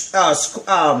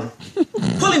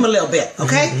 Pull him a little bit,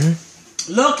 okay?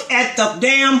 Look at the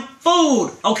damn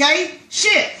food, okay?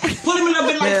 Shit. Pull him a little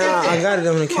bit like that. I got it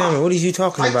on the camera. What are you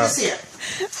talking Like about? this here.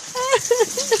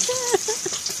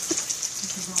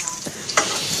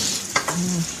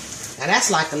 Now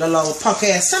that's like a little old punk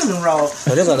ass cinnamon roll.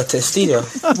 Oh, that's like a tostito.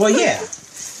 Well, yeah.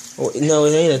 Oh, no,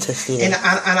 it ain't a tostito. And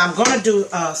I'm gonna do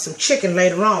some chicken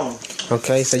later on.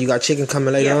 Okay, so you got chicken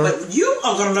coming later on. But you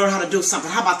are gonna learn how to do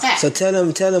something. How about that? So tell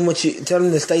them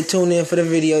to stay tuned in for the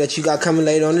video that you got coming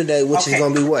later on today, which is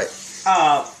gonna be what?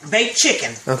 Baked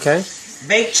chicken. Okay.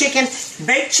 Baked chicken,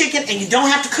 and you don't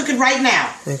have to cook it right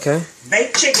now. Okay.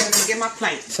 Baked chicken. Let me get my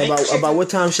plate. So about what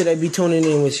time should they be tuning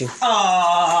in with you?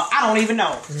 I don't even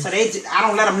know. So I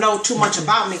don't let them know too much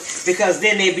about me because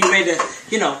then they'd be ready to,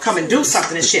 come and do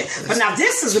something and shit. But now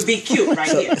this is a be cute right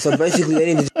here. So basically,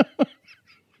 they need to.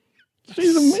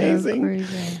 She's amazing.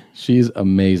 She's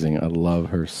amazing. I love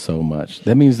her so much.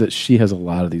 That means that she has a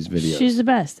lot of these videos. She's the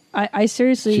best. I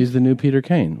seriously. She's the new Peter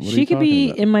Kane. What she could be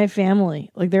in my family.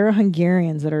 Like there are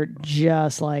Hungarians that are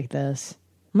just like this.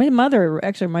 My mother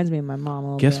actually reminds me of my mom a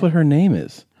little Guess bit. what her name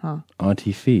is? Huh?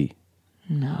 Auntie Fee.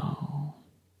 No.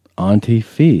 Auntie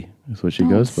Fee is what she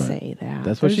Don't goes by. say that.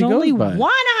 That's what There's she goes only by.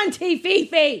 one Auntie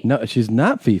Fifi. No, she's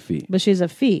not Fifi. But she's a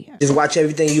fee. Just watch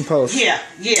everything you post. Yeah.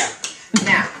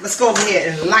 Now, let's go over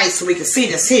here and light so we can see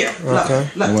this here. Okay.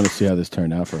 Look. I want to see how this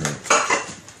turned out for her.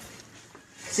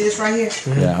 See this right here?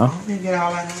 Yeah. Let me get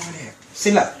all that over there.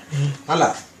 See, look. Now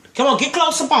look. Come on, get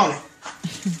close up on it.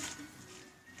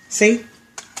 See?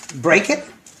 Break it.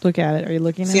 Look at it. Are you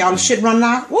looking at it? See all the shit running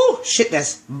out? Woo! Shit,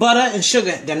 that's butter and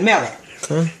sugar that melted.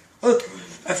 Okay. Look,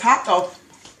 it's hot though.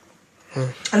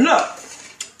 And look.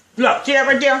 See that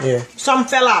right there? Yeah. Something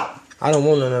fell out. I don't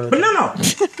want none of it. But no.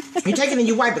 You take it and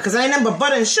you wipe it because it ain't nothing but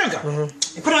butter and sugar. You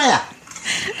put it on that.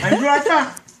 And you like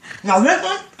that. Now this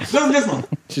one, look at this one.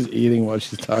 She's eating while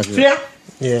she's talking. See that?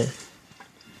 Yeah.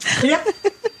 See that?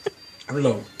 A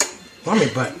little rummy,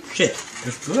 but shit,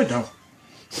 it's good though.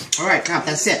 All right, Cop,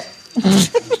 that's it.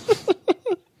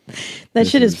 That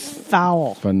shit is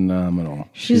foul. Phenomenal.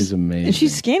 She's amazing. And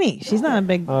she's skinny. She's not a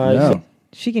big. No.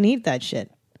 She can eat that shit.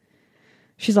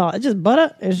 She's all, it's just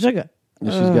butter and sugar.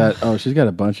 She's got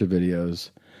a bunch of videos.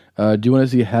 Do you want to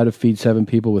see how to feed 7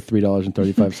 people with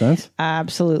 $3.35?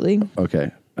 Absolutely.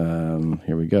 Okay.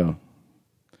 Here we go.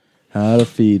 How to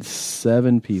feed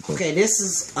 7 people. Okay, this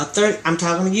is I'm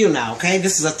talking to you now, okay?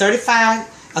 This is a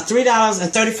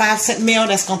 $3.35 meal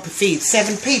that's gonna feed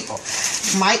 7 people.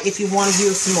 Mike, if you want to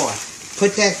use some more.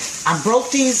 Put that I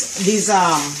broke these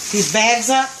bags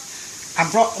up.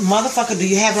 Motherfucker, do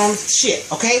you have it on shit,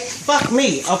 okay? Fuck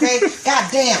me, okay? God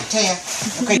damn, Tam.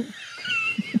 Okay.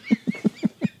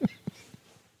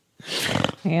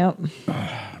 Yep.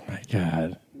 Oh my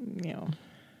God. Yeah.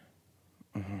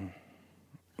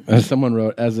 As someone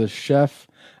wrote, as a chef,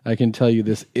 I can tell you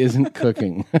this isn't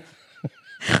cooking.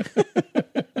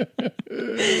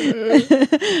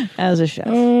 As a chef.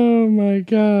 Oh my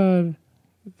God.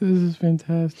 This is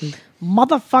fantastic.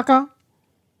 Motherfucker.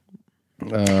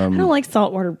 I don't like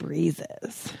saltwater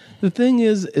breezes. The thing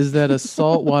is that a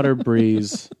saltwater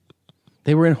breeze,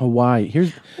 they were in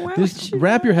Hawaii.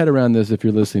 Wrap your head around this if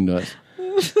you're listening to us.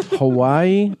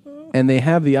 Hawaii, and they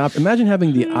have the imagine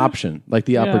having the option, like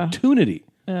the opportunity.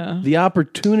 Yeah. The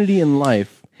opportunity in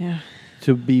life Yeah.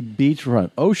 to be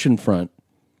beachfront, oceanfront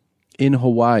in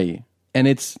Hawaii, and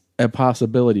it's a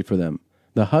possibility for them.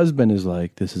 The husband is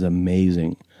like, this is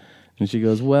amazing. And she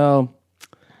goes, well,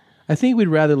 I think we'd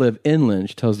rather live inland,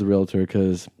 she tells the realtor,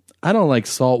 because I don't like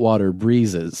saltwater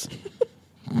breezes.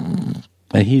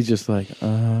 And he's just like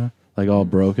all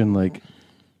broken, like,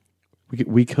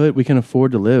 we can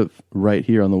afford to live right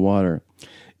here on the water.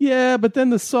 Yeah, but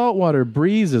then the saltwater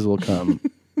breezes will come.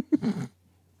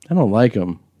 I don't like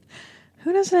them.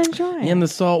 Who doesn't enjoy it? And the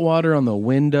salt water on the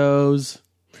windows.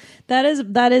 That is,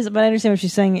 but I understand what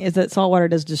she's saying is that salt water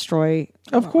does destroy.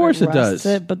 Of course it does.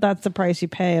 But that's the price you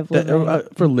pay of living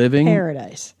for living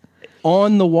paradise.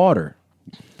 On the water.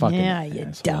 Fucking yeah,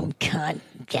 you dumb cunt.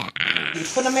 Yeah. You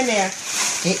put them in there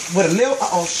with a little,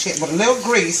 with a little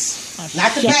grease.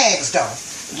 Not the bags, though.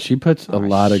 She puts a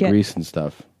lot of shit. grease and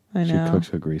stuff. I know. She cooks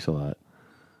her grease a lot.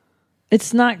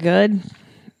 It's not good.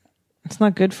 It's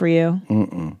not good for you.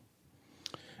 Mm-mm.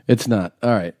 It's not. All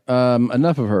right.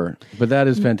 Enough of her. But that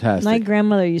is fantastic. My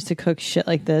grandmother used to cook shit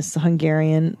like this,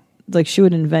 Hungarian. Like, she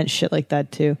would invent shit like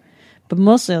that, too. But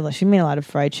mostly, like, she made a lot of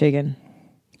fried chicken.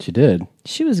 She did.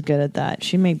 She was good at that.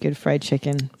 She made good fried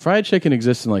chicken. Fried chicken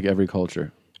exists in like every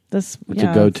culture. It's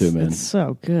a go-to, man. It's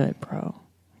so good, bro.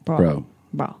 Bro,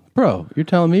 you're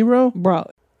telling me, bro?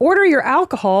 Bro. Order your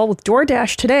alcohol with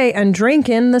DoorDash today and drink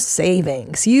in the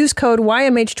savings. Use code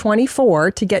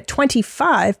YMH24 to get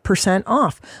 25%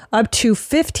 off, up to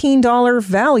 $15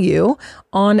 value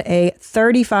on a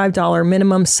 $35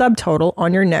 minimum subtotal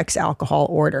on your next alcohol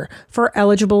order for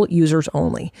eligible users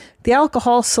only. The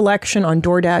alcohol selection on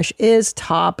DoorDash is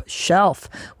top shelf.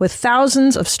 With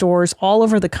thousands of stores all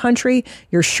over the country,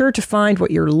 you're sure to find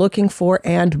what you're looking for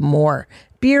and more.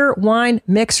 Beer, wine,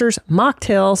 mixers,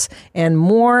 mocktails, and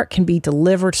more can be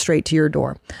delivered straight to your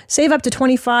door. Save up to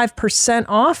 25%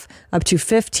 off, up to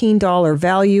 $15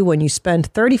 value when you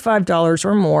spend $35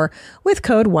 or more with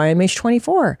code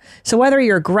YMH24. So whether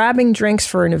you're grabbing drinks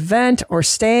for an event or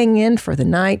staying in for the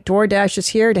night, DoorDash is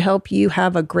here to help you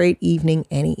have a great evening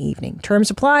any evening. Terms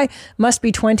apply. Must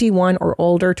be 21 or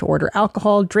older to order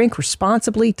alcohol. Drink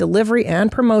responsibly. Delivery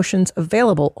and promotions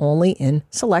available only in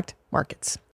select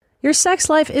markets. Your sex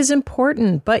life is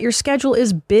important, but your schedule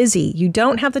is busy. You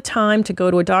don't have the time to go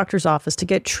to a doctor's office to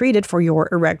get treated for your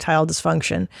erectile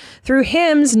dysfunction. Through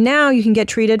HIMS, now you can get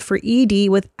treated for ED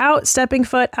without stepping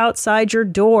foot outside your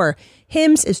door.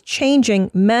 HIMS is changing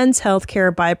men's health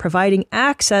care by providing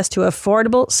access to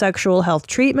affordable sexual health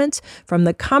treatments from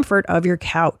the comfort of your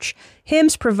couch.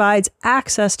 HIMS provides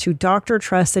access to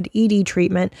doctor-trusted ED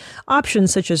treatment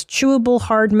options such as chewable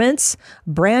hard mints,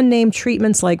 brand name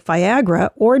treatments like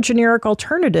Viagra, or generic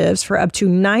alternatives for up to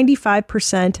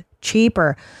 95%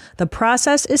 cheaper. The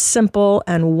process is simple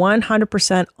and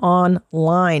 100%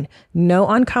 online. No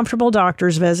uncomfortable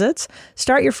doctor's visits.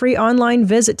 Start your free online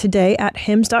visit today at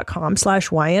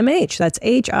hims.com/YMH. That's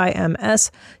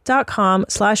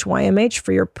HIMS.com/YMH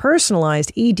for your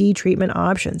personalized ED treatment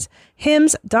options.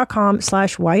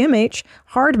 hims.com/YMH.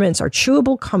 Hard mints are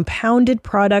chewable compounded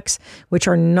products which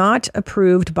are not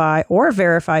approved by or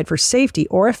verified for safety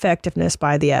or effectiveness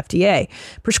by the FDA.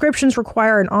 Prescriptions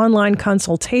require an online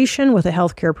consultation with a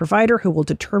healthcare provider who will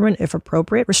determine if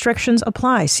appropriate. Restrictions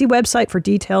apply. See website for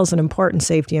details and important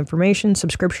safety information.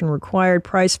 Subscription required.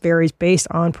 Price varies based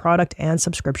on product and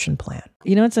subscription plan.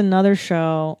 You know, it's another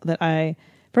show that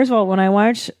first of all, when I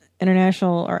watch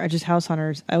International or just House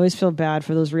Hunters, I always feel bad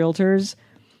for those realtors.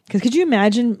 Because could you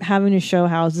imagine having to show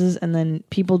houses and then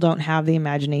people don't have the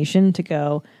imagination to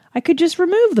go, I could just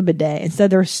remove the bidet. Instead,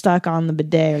 they're stuck on the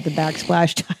bidet or the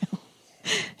backsplash tile.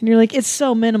 And you're like, it's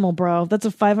so minimal, bro. That's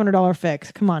a $500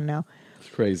 fix. Come on now. It's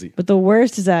crazy. But the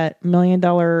worst is that $1 Million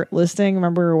Listing.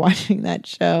 Remember we were watching that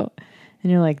show?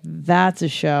 And you're like, that's a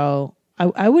show.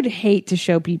 I would hate to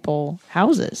show people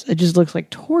houses. It just looks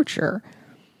like torture.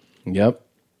 Yep.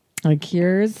 Like,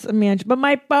 here's a mansion, but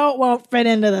my boat won't fit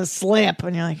into the slip.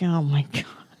 And you're like, oh my God.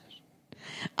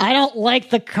 I don't like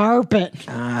the carpet.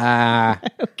 Ah.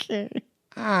 Okay.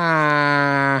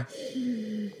 Ah.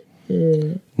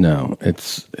 No,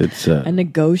 it's And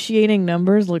negotiating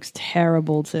numbers looks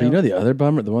terrible too. But you know the other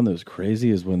bummer, the one that was crazy,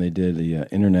 is when they did the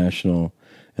international,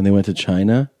 and they went to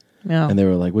China, and they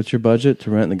were like, "What's your budget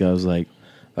to rent?" And the guy was like,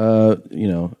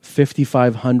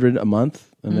 $5,500 a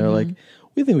month," and they're like,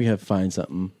 "We think we have to find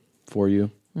something for you,"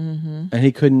 and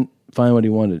he couldn't find what he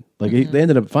wanted. Like they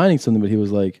ended up finding something, but he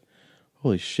was like,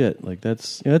 "Holy shit! Like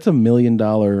that's $1 million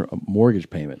mortgage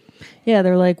payment." Yeah,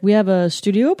 they're like, "We have a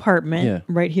studio apartment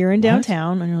right here in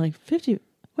downtown," and you're like, 50.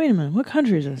 Wait a minute, what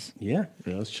country is this? Yeah,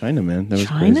 that was China, man. That was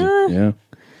China? crazy. Yeah.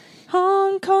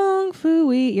 Hong Kong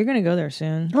Phooey. You're gonna go there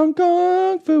soon. Hong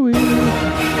Kong Phooey. Oh.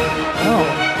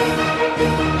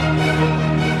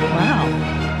 Wow.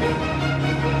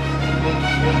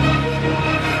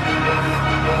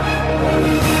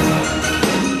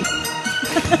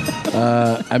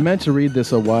 I meant to read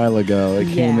this a while ago. It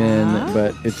came in,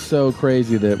 but it's so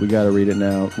crazy that we got to read it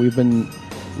now. We've been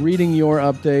reading your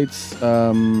updates.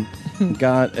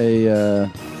 Got a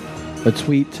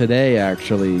tweet today,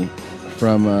 actually,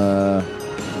 from...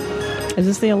 Is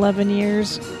this the 11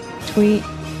 years tweet?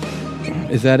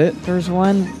 Is that it? There's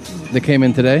one... That came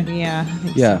in today? Yeah. I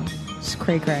think Yeah. so. It's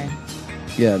cray-cray.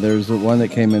 Yeah, there's one that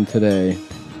came in today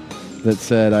that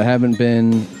said, I haven't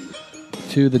been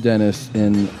to the dentist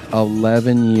in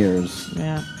 11 years.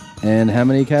 Yeah. And how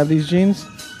many cavities, Jeans?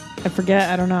 I forget.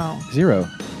 I don't know. 0.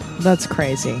 That's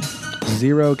crazy.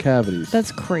 0 cavities.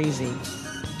 That's crazy.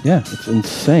 Yeah, it's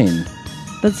insane.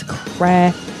 That's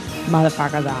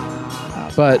motherfucker.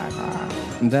 But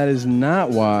that is not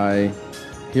why.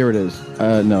 Here it is.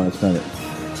 No, it's not it.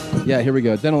 Yeah, here we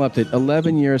go. Dental update.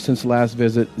 11 years since last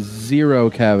visit. 0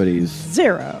 cavities.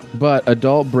 0. But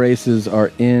adult braces are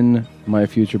in my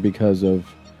future because of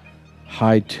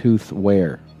high tooth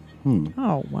wear.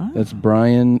 Oh, wow. That's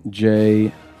Brian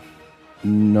J.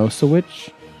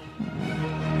 Nosowich.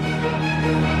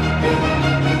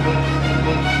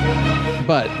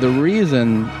 But the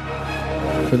reason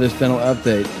for this dental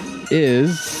update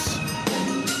is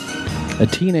a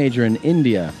teenager in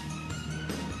India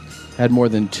had more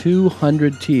than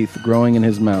 200 teeth growing in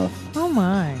his mouth. Oh,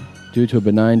 my. Due to a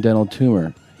benign dental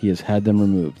tumor. He has had them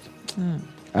removed.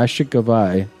 Ashik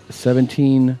Gavai, a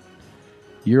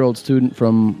 17-year-old student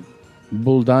from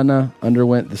Buldana,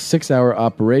 underwent the 6-hour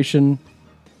operation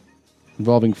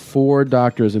involving 4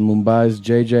 doctors in Mumbai's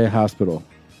JJ hospital.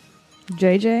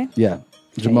 JJ? Yeah.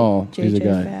 Jamal. He's a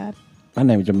guy. Bad. My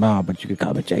name is Jamal, but you can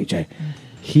call me JJ.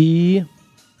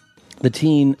 The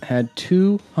teen had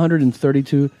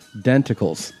 232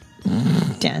 denticles.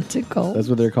 Denticles? That's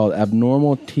what they're called.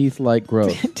 Abnormal teeth-like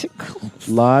growth. Denticles.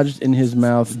 Lodged in his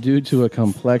mouth due to a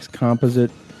complex composite,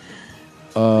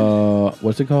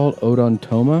 what's it called?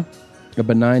 Odontoma? A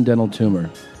benign dental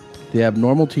tumor. The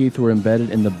abnormal teeth were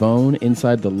embedded in the bone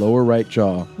inside the lower right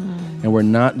jaw and were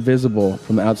not visible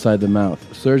from outside the mouth.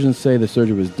 Surgeons say the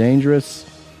surgery was dangerous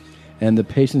and the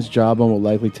patient's jawbone will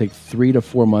likely take 3 to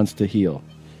 4 months to heal.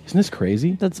 Isn't this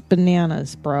crazy? That's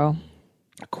bananas, bro.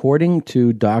 According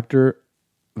to Dr.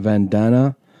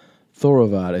 Vandana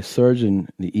Thoravad, a surgeon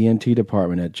in the ENT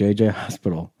department at JJ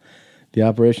Hospital, the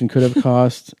operation could have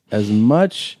cost as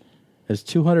much as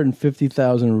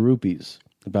 250,000 rupees,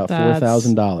 about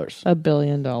 $4,000. $1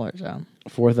 billion, yeah.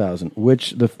 4,000,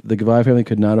 which the Gavai family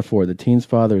could not afford. The teen's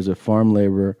father is a farm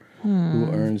laborer who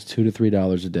earns $2 to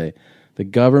 $3 a day. The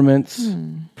government's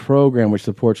program, which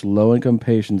supports low-income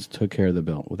patients, took care of the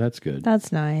bill. Well, that's good.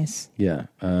 That's nice. Yeah.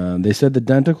 They said the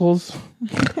denticles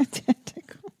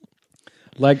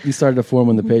likely started to form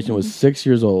when the patient was 6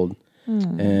 years old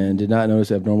and did not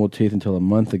notice abnormal teeth until a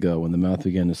month ago when the mouth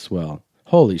began to swell.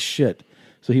 Holy shit.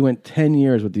 So he went 10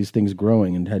 years with these things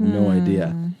growing and had no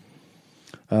idea.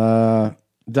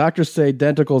 Doctors say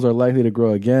denticles are likely to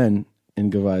grow again in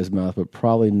Gavai's mouth, but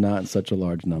probably not in such a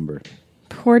large number.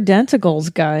 Poor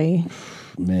denticles guy.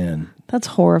 Man. That's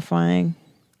horrifying.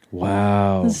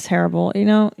 Wow. This is terrible. You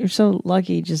know, you're so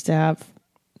lucky just to have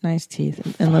nice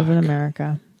teeth and live in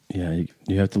America. Yeah,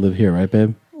 you have to live here, right,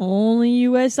 babe? Only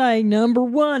USA, number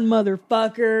 1,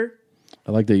 motherfucker.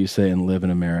 I like that you say and live in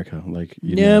America. Like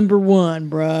Number 1,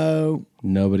 bro.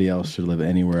 Nobody else should live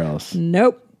anywhere else.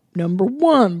 Nope. Number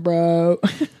 1, bro.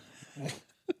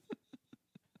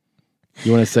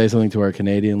 You want to say something to our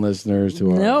Canadian listeners?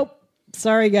 Nope.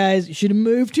 Sorry, guys. You should have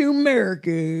moved to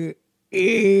America.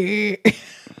 You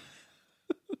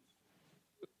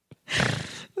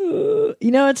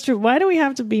know, it's true. Why do we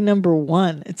have to be number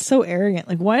 1? It's so arrogant.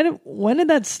 Like, when did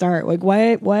that start? Like,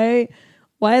 why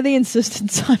the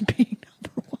insistence on being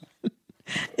number 1?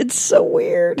 It's so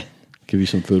weird. Give you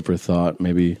some food for thought,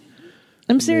 maybe.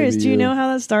 I'm serious. Do you know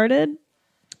how that started?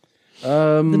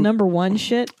 The number one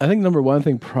shit? I think number one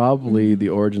thing probably the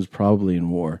origin's probably in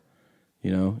war.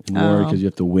 You know, in war because you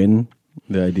have to win.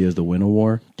 The idea is to win a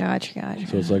war. Gotcha.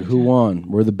 So it's like, who won?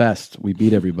 We're the best. We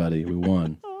beat everybody. We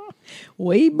won.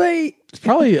 We beat. It's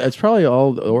probably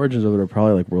all the origins of it are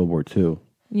probably like World War II.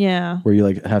 Yeah. Where you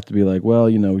like have to be like, well,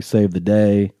 you know, we saved the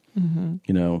day. You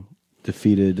know,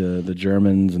 defeated the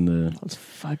Germans and those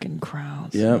fucking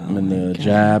crowds. Yep, and the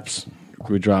Japs.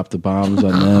 We dropped the bombs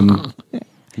on them.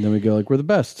 And then we go like, we're the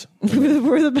best.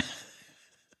 We're the best.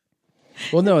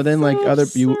 Well, no, then like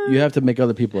you have to make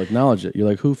other people acknowledge it. You're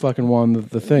like, who fucking won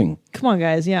the thing? Come on,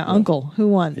 guys. Yeah, Uncle. Who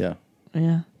won? Yeah.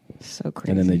 Yeah. So crazy.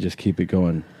 And then they just keep it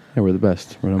going. Hey, we're the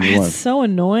best. We're number one. It's so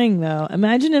annoying, though.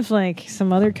 Imagine if like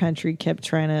some other country kept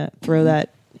trying to throw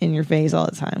that in your face all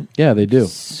the time. Yeah, they do.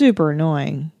 Super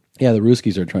annoying. Yeah, the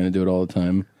Ruskies are trying to do it all the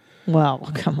time.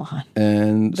 Well, come on.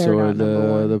 And They're so are not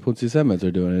number one. the Pazzitzky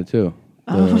are doing it too.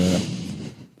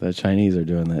 The Chinese are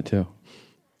doing that too.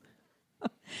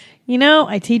 You know,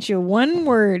 I teach you one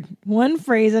word, one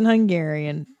phrase in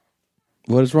Hungarian,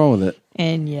 What is wrong with it?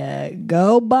 and you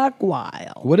go buck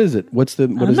wild. What is it? What does it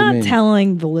mean? I'm not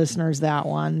telling the listeners that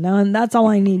one. No, and that's all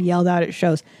I need yelled out at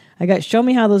shows. I got show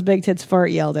me how those big tits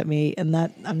fart yelled at me, and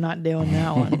that I'm not doing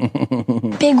that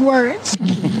one. Big words.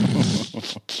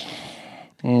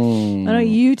 Why don't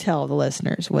you tell the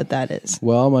listeners what that is?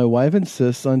 Well, my wife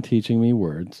insists on teaching me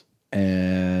words,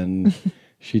 and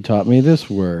she taught me this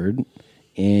word,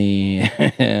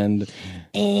 and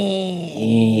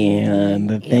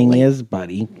the thing is,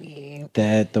 buddy,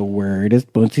 that the word is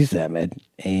Pazzitzky,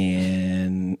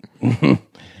 and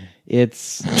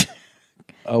it's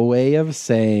a way of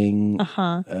saying. I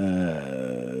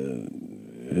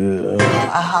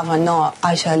have not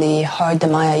actually heard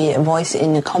my voice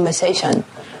in the conversation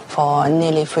for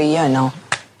nearly 3 years now.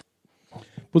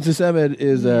 Pazzitzky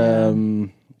is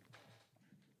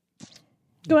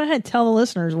Go ahead, tell the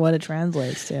listeners what it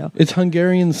translates to. it's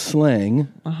Hungarian slang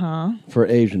for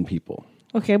Asian people.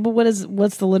 Okay, but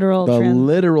what's the literal? The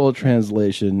literal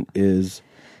translation is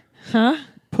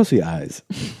pussy eyes.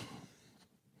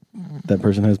 That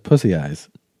person has pussy eyes,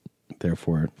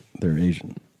 therefore they're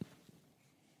Asian.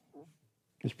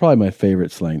 It's probably my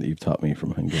favorite slang that you've taught me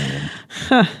from Hungarian.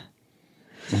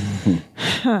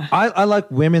 I like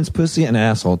women's pussy and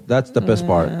asshole. That's the best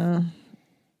part.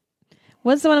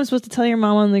 What's the one I'm supposed to tell your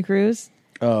mom on the cruise?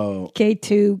 Oh, Que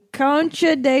tu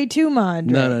concha de tu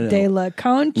madre. No. De la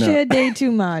concha No. de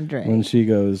tu madre. when she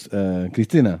goes,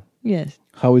 Christina, Yes.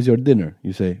 how is your dinner?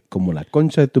 You say, como la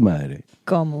concha de tu madre.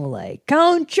 Como la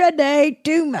concha de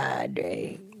tu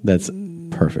madre. That's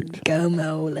perfect.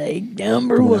 Como like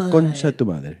number Como la one. concha de tu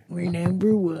madre. We're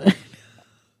number one.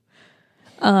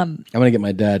 I'm going to get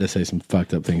my dad to say some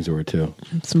fucked up things to her, too.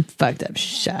 Some fucked up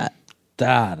shit.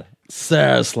 Dad,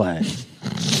 seriously.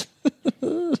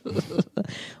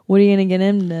 What are you going to get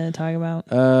him to talk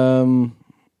about? I'm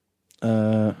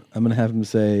going to have him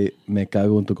say, me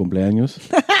cago en tu cumpleaños.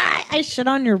 I shit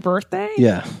on your birthday?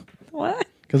 Yeah. What?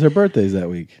 Because her birthday's that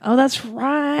week. Oh, that's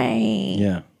right.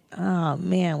 Yeah. Oh,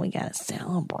 man, we got to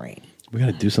celebrate. We got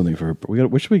to do something for her.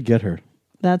 What should we get her?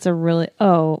 That's a really...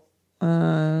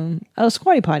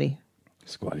 Squatty Potty.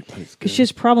 Squatty Potty's Because she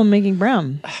has problem making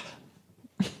brown.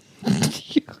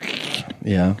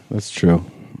 Yeah, that's true.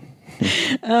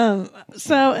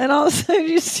 So, and all of a sudden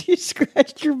you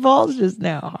scratched your balls just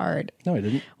now hard. No, I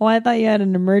didn't. Well, I thought you had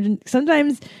an emergency.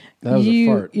 Sometimes That was a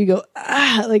fart. you go,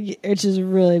 like it's just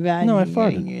really bad. No, I and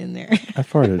farted. you're in there. I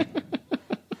farted.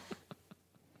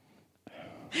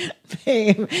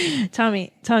 Babe,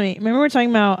 Tommy, remember we're talking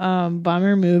about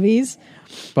bummer movies?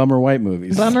 Bummer white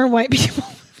movies. Bummer white people.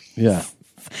 Yeah.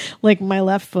 Like My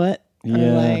Left Foot. Or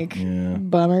Yeah, like yeah.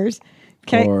 bummers.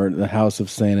 Okay. Or The House of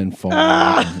Sand and Foam. Can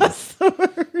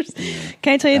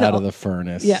I tell you Out that? of the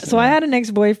furnace. Yeah. So I had an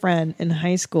ex-boyfriend in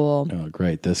high school Oh,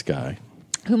 great. This guy.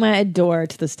 whom I adore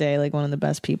to this day, like one of the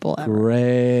best people ever.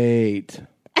 Great.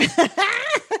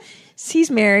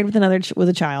 He's married with with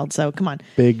a child, so come on.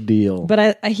 Big deal.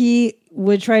 But he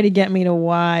would try to get me to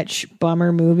watch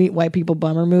white people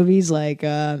bummer movies, like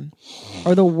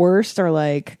or the worst are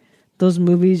like those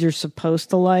movies you're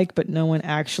supposed to like, but no one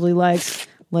actually likes.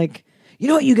 Like, you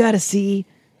know what you got to see?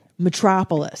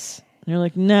 Metropolis. And you're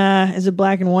like, nah. Is it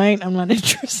black and white? I'm not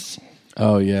interested.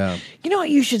 Oh, yeah. You know what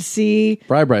you should see?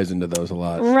 Bri-Bri's into those a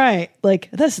lot. Right. Like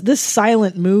this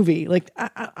silent movie. Like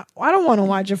I don't want to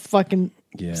watch a fucking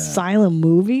silent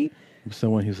movie.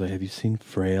 Someone who's like, have you seen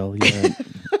Frail yet?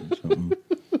 Something.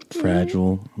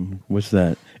 Fragile. What's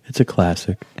that? It's a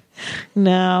classic.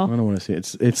 No. I don't want to see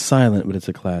it. It's silent, but it's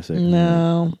a classic.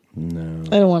 No. No.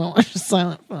 I don't want to watch a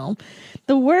silent film.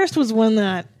 The worst was one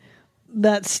that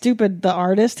that stupid The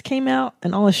Artist came out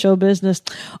and all the show business.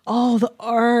 Oh, The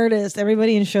Artist.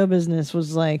 Everybody in show business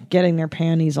was like getting their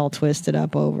panties all twisted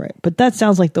up over it. But that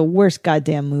sounds like the worst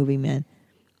goddamn movie, man.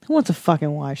 Who wants to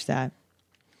fucking watch that?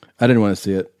 I didn't want to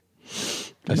see it.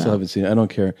 I still haven't seen it. I don't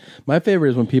care. My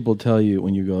favorite is when people tell you,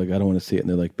 when you go like, I don't want to see it, and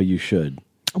they're like, but you should.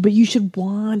 But you should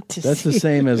want to That's see the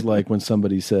same as like when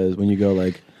somebody says, when you go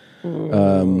like,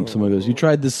 someone goes, you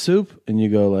tried this soup? And you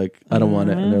go like, I don't want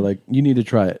it. And they're like, you need to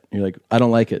try it. And you're like, I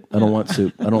don't like it. I don't want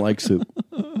soup. I don't like soup.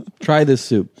 Try this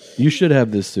soup. You should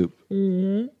have this soup.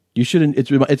 Mm-hmm. You shouldn't.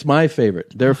 It's my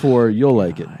favorite. Therefore, you'll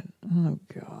like it. Oh,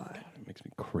 God. It makes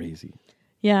me crazy.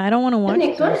 Yeah, I don't want to watch The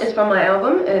next one is from my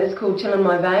album. It's called Chill in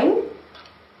My Vein.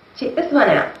 Check this one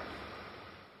out.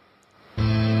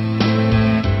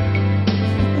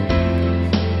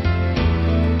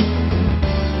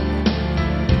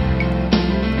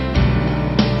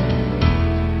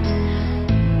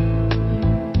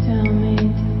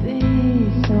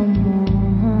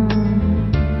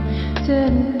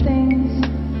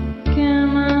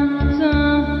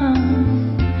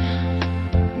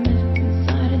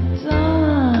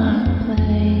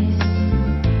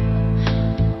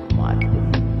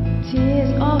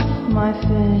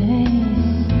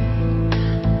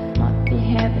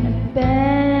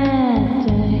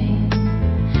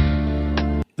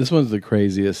 This one's the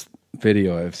craziest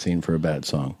video I've seen for a bad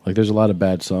song. Like, there's a lot of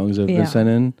bad songs that have been sent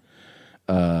in.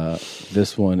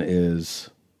 This one is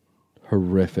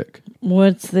horrific.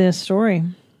 What's the story?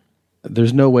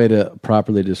 There's no way to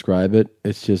properly describe it.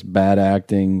 It's just bad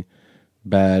acting,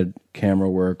 bad camera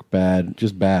work,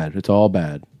 just bad. It's all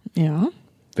bad. Yeah.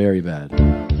 Very bad.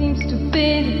 Seems to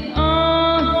be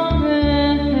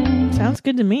sounds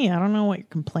good to me. I don't know what you're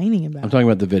complaining about. I'm talking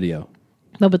about the video.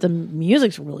 No, but the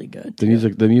music's really good.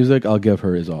 The music I'll give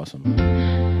her is awesome.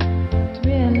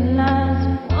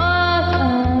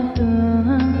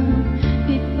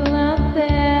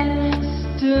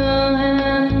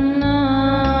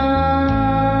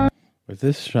 Is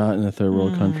this shot in a third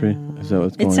world country? Is that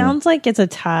what's going on? It sounds like it's a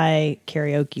Thai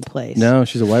karaoke place. No,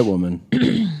 she's a white woman.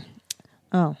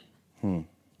 Oh.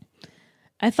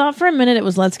 I thought for a minute it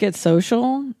was Let's Get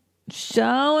Social.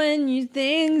 Showing you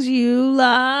things you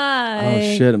like. Oh,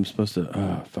 shit. I'm supposed to...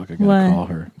 Oh, fuck. I gotta What? call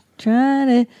her.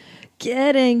 Trying to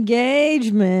get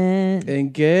engagement.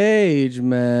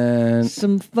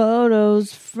 Some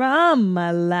photos from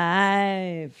my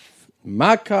life.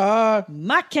 My car.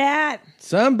 My cat.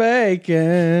 Some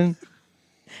bacon.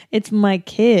 It's my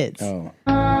kids. Oh.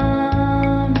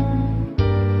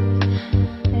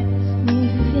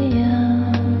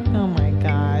 Oh my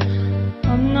God.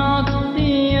 I'm not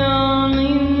the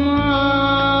only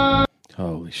one.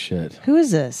 Holy shit. Who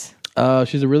is this?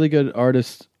 She's a really good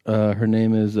artist. Her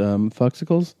name is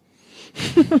Fuxicles.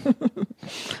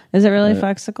 Is it really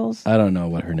Fuxicles? I don't know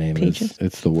what her name Peaches? is.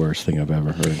 It's the worst thing I've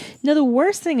ever heard. No, the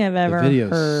worst thing I've ever The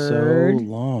video's heard so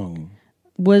long.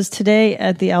 was today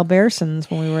at the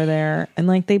Albertsons when we were there, and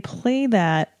like they play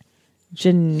that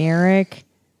generic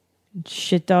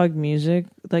shit dog music.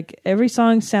 Like every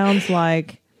song sounds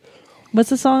like, what's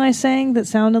the song I sang that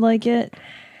sounded like it?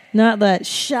 Not that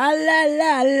sha la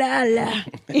la la la.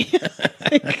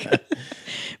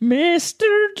 Mr.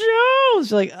 Jones.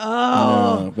 You're like,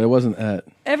 oh. No, but it wasn't that.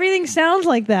 Everything sounds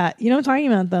like that. You know what I'm talking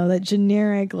about, though? That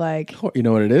generic, like... You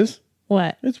know what it is?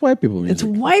 What? It's white people music. It's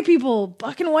white people.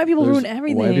 Fucking white people There's ruin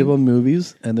everything. White people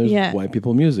movies, and there's Yeah. white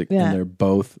people music, Yeah. and they're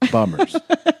both bummers.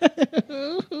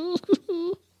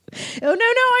 Oh, no,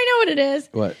 I know what it is.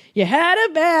 What? You had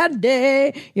a bad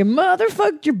day. Your mother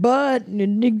fucked your butt.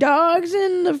 And your dog's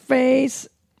in the face.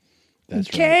 That's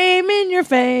Came in your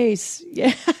face.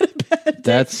 Yeah.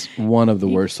 That's one of the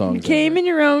worst songs Came in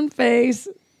your own face.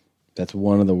 That's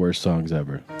one of the worst songs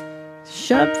ever.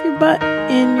 Shove your butt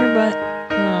in your butt.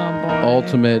 Oh, boy.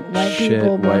 Ultimate White shit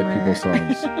people white bummer. people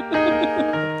songs.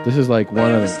 This is like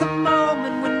one of the...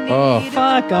 Oh,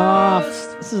 Fuck off.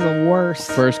 This is the worst.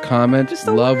 first comment.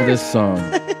 Love this song.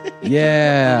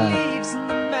 Yeah.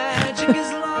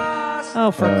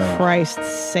 Oh, for Christ's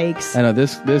sakes. I know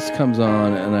this comes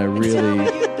on, and I really...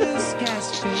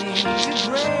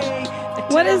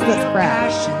 What is this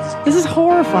crap? This is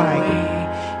horrifying.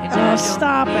 Oh,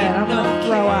 stop it. I'm going to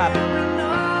throw up.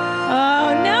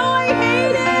 Oh, no, I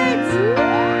hate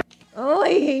it. Oh, I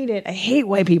hate it. I hate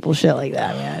white people shit like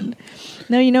that, man.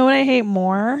 No, you know what I hate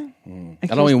more? I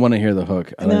don't even want to hear the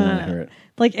hook. I don't even want to hear it.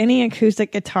 Like any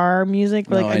acoustic guitar music,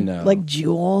 No, like I know. like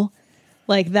Jewel.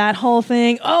 Like that whole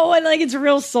thing. Oh, and like it's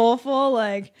real soulful.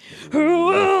 Like, who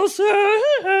will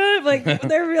save? Like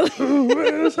they're really. Who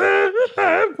will save?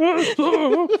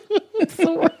 It's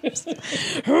the worst.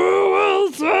 Who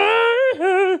will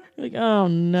save? Like, oh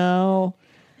no.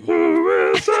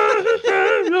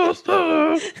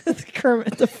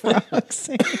 Kermit the Frog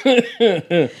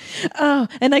singing. Oh,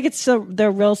 and like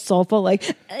they're real soulful.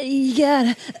 Like you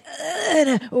gotta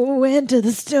went to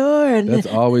the store, and that's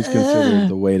always considered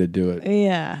the way to do it.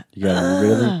 Yeah, you gotta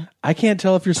really. I can't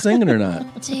tell if you're singing or not.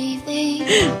 TV, say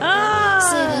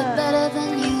better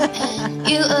than you, and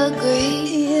you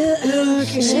agree.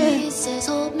 She says,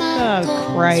 hold my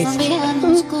Christ.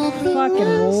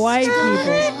 Fucking white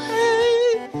people.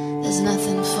 There's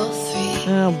nothing for free.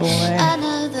 Oh boy.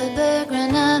 Another burger,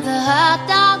 another hot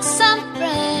dog, some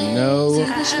bread. No,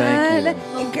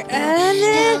 thank you.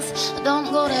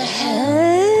 Don't go to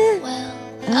hell. Well,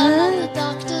 another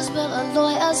doctor's bill, a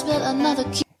lawyer's bill, another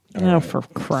cure. Oh, for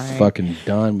crying! Fucking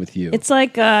done with you. It's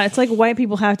like white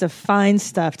people have to find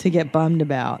stuff to get bummed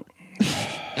about.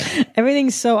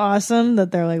 Everything's so awesome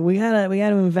that they're like, we gotta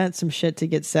invent some shit to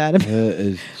get sad about. It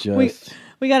is just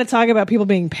we gotta talk about people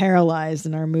being paralyzed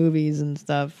in our movies and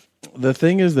stuff. The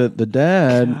thing is that the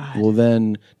dad will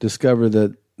then discover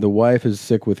that the wife is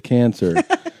sick with cancer,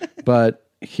 but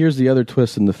here's the other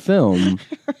twist in the film.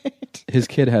 Right. His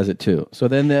kid has it too. So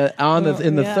then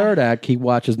in the third act, he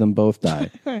watches them both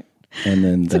die. Right. And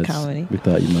then it's a comedy. We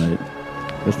thought you might.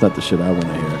 That's not the shit I want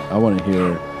to hear. I want to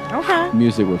hear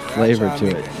music with flavor to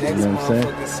it. You know what I'm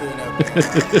saying?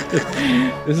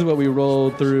 This is what we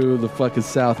rolled through the fucking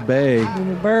South Bay. In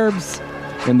the burbs.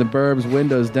 In the burbs,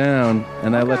 windows down,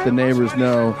 and I let the neighbors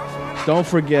know, don't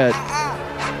forget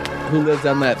who lives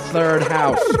on that third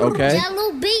house, okay?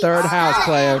 Third house,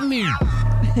 player.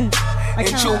 I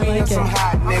kind of like some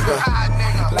hot nigga.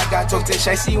 Like I told Tish,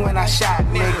 I see when I shot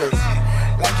niggas.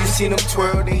 Like you seen him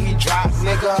twirl, then he drop,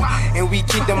 nigga. And we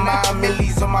keep the mind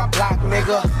millies on my block,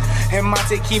 nigga. And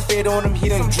Monte keep it on him, he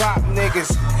done drop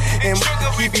niggas. And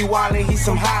he be wildin', he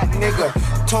some hot nigga.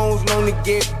 Tones known to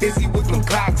get busy with them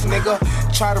clocks, nigga.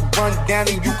 Try to run down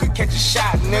and you could catch a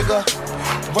shot, nigga.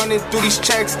 Running through these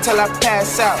checks till I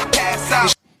pass out.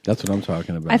 That's what I'm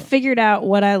talking about. I figured out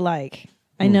what I like.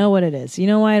 I know what it is. You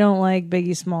know why I don't like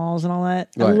Biggie Smalls and all that?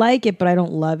 Right. I like it, but I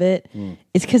don't love it.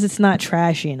 It's because it's not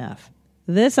trashy enough.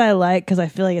 This I like because I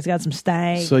feel like it's got some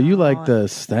stank. So you like the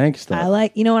stank stuff? I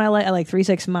like, you know what I like? I like 3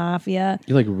 6 Mafia.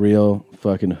 You like real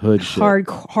fucking hood shit. Hard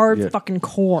fucking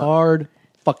core. Hard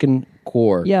fucking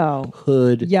core. Yo.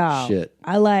 Hood Yo. shit.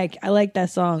 I like that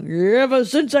song. Ever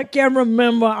since I can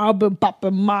remember, I've been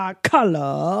popping my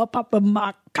collar.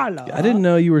 I didn't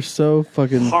know you were so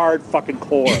fucking hard fucking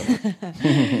core.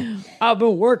 I've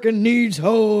been working these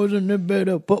hoes and they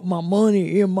better put my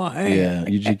money in my hand.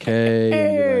 Yeah, UGK,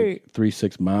 and you like 3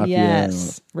 6 Mafia.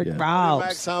 Yes, Rick Rouse.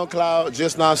 Mac SoundCloud,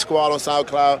 Just 9 Squad on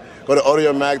SoundCloud. Go to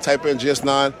Audio Mag, type in Just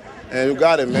 9, and you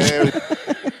got it, man.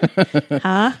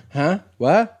 Huh?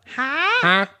 What?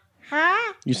 Huh?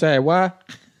 You say what?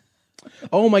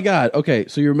 Oh my God! Okay,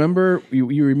 so you remember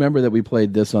that we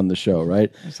played this on the show,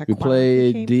 right? We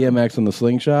played DMX on the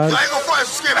Slingshot. I ain't gonna find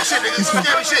some scary shit, nigga. It's some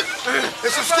scary shit.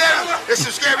 It's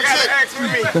some scary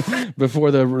shit.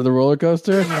 Before the roller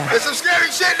coaster. It's some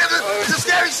scary shit, nigga. It's some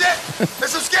scary shit.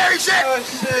 It's some scary shit.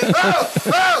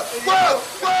 Whoa.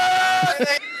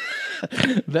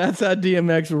 That's how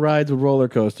DMX rides a roller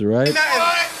coaster, right?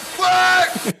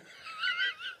 What?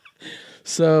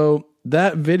 So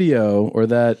that video or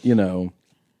that,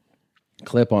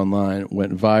 clip online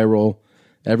went viral.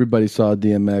 Everybody saw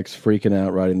DMX freaking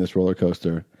out riding this roller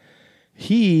coaster.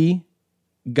 He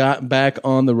got back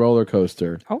on the roller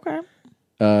coaster. Okay.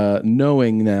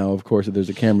 Knowing now, of course, that there's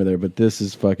a camera there, but this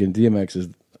is fucking DMX is.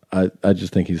 I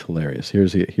just think he's hilarious. Here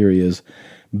he is,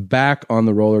 back on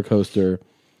the roller coaster,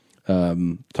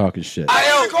 talking shit. Are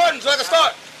you recording so I can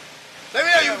start? Let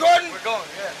me know, you recording? We're going,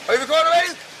 yeah. Are you recording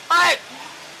already?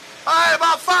 All right,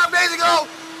 about 5 days ago,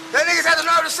 that niggas had the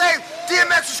nerve to say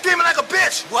DMX was screaming like a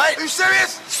bitch. What? Are you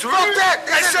serious? Fuck that.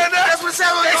 They said that? That's what it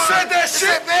said. They said that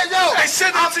shit? Man, yo, they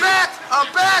said that I'm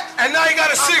back. And now you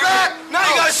got a cigarette. Now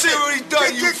you got a cigarette. What he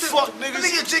done, you fuck niggas. Let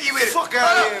me get jiggy with it. Fuck out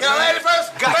of here, can I land it first?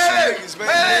 Got you niggas,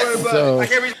 man. So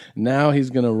now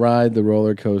he's going to ride the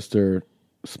roller coaster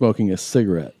smoking a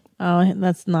cigarette. Oh,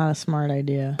 that's not a smart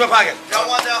idea. My pocket. Y'all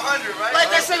want that 100, right? Light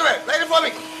that cigarette. Light it for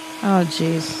me. Oh,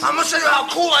 jeez. I'm gonna show you how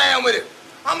cool I am with it.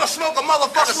 I'm gonna smoke a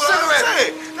motherfucking cigarette.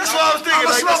 That's what I was thinking. I'm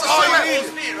gonna smoke a cigarette.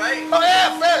 Right? Oh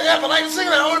yeah, but light a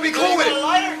cigarette. I wanna be cool with it.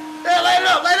 Yeah, light it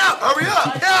up. Hurry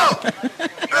up.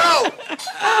 Yo.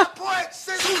 Point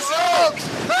 6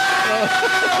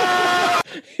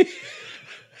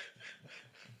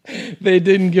 They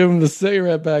didn't give him the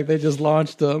cigarette back. They just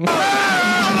launched him.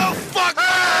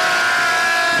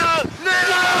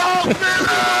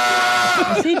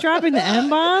 Is he dropping the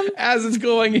M-bomb? As it's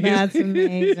going. That's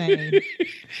amazing.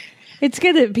 It's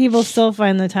good that people still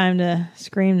find the time to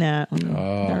scream that.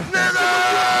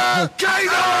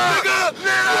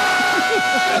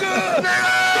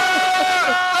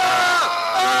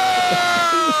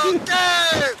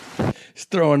 He's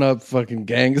throwing up fucking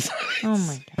gangs. Oh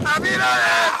my god. I mean,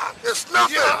 it's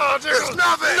nothing. It's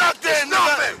nothing. It's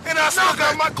nothing. And I still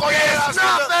got my car. It's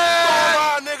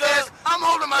nothing. Nigga. I'm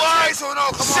holding my chain so it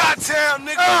don't come on. Shot-town,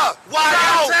 nigga.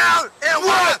 Shot-town and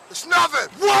what? It's nothing.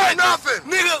 What? Nothing.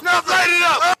 Nigga, nothing. Light it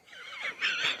up.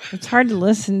 It's hard to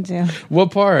listen to.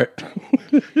 What part?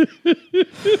 These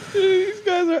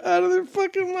guys are out of their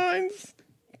fucking minds.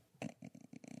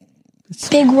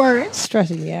 Big words.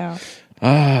 Stressing you out.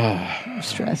 I'm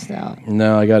stressed out.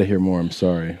 No, I got to hear more. I'm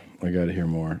sorry. I got to hear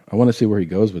more. I want to see where he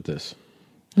goes with this.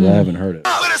 'Cause I haven't heard it. B,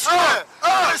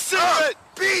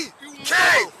 K,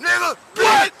 nigga.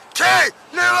 What? K,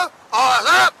 nigga.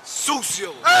 Up.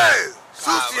 Sucio. Hey.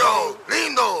 Sucio.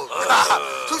 Lindo.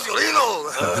 Sucio Lindo.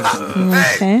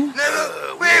 Hey,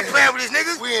 nigga. We ain't playing with these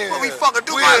niggas. What we fucking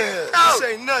do?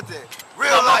 Say nothing.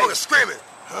 Real life. Screaming.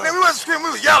 Man, we wasn't screaming.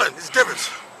 We was yelling. It's difference.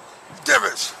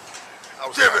 Difference.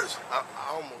 Difference. I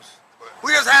almost.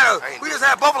 We just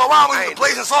had buffalo wild wings with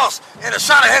blazing sauce and a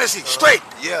shot of Hennessy straight.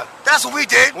 Yeah. That's what we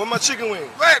did. With my chicken wing.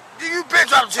 Right. You been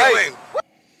dropping chicken wing.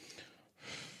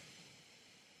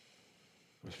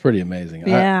 It's pretty amazing.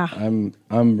 Yeah. I'm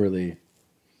really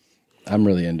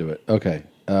into it. Okay.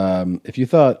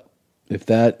 If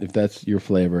that's your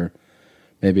flavor,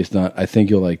 maybe it's not. I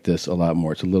think you'll like this a lot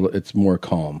more. It's more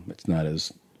calm. It's not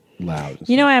as loud.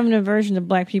 You know, I have an aversion to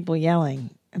black people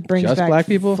yelling. It brings Just back black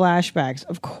people? flashbacks.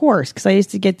 Of course, because I used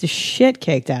to get the shit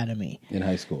kicked out of me in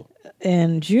high school.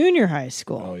 In junior high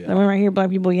school. Oh, yeah. Whenever I hear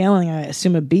black people yelling, I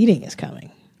assume a beating is coming.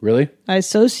 Really? I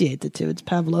associate the two. It's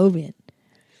Pavlovian.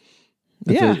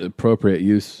 That's Yeah. an appropriate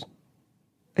use.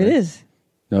 It is.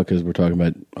 No, because we're talking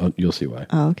about. You'll see why.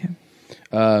 Oh, okay.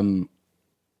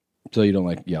 So you don't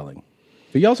like yelling,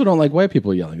 but you also don't like white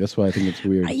people yelling. That's why I think it's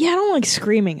weird. Yeah, I don't like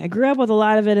screaming. I grew up with a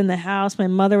lot of it in the house. My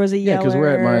mother was a yeller. Yeah, because we're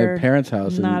at my parents'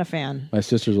 house. Not and a fan. My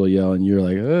sisters will yell, and you're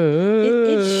like, you're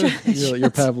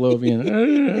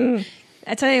Pavlovian.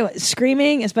 I tell you what,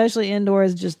 screaming, especially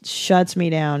indoors, just shuts me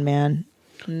down, man.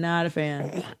 Not a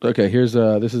fan. Okay, here's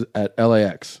this is at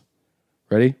LAX.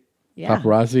 Ready? Yeah.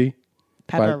 Paparazzi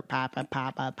finds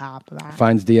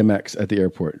DMX at the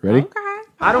airport. Ready?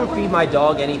 I don't feed my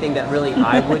dog anything that really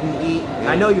I wouldn't eat.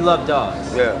 I know you love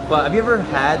dogs. Yeah. But have you ever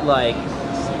had like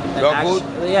dog food?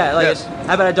 Yeah, like Yes.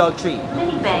 how about a dog treat?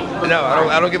 No,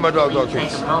 I don't give my dog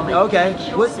treats. Okay.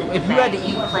 If you had to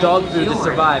eat dog food to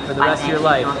survive for the rest of your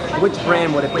life, which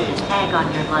brand would it be?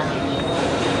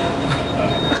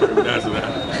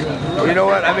 You know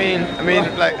what? I mean,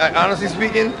 like honestly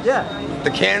speaking, yeah, the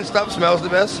canned stuff smells the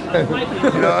best.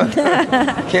 You know,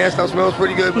 canned stuff smells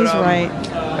pretty good. But, He's right.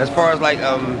 As far as like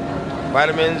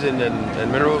vitamins and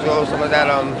minerals go, stuff like that,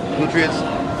 nutrients.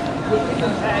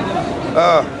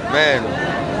 Oh man,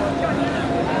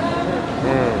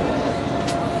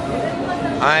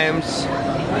 Iams.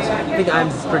 I think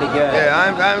Iams is pretty good.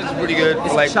 Yeah, Iams is pretty good.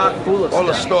 It's like chock full of all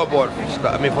the stuff. store-bought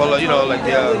stuff. I mean, for like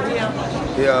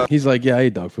the. He's like, yeah, I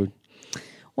eat dog food.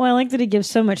 Well, I like that he gives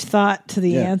so much thought to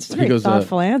the answer. It's a He very goes,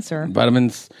 thoughtful answer.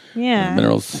 Vitamins, Yeah.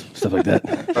 minerals, stuff like that.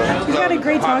 He's got a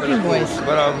great talking voice.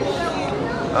 But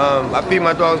I feed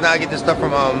my dogs now. I get this stuff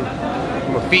from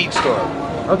a feed store.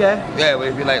 Okay. Yeah, where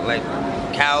if you like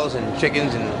cows and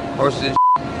chickens and horses and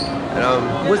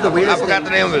and What's the weirdest I forgot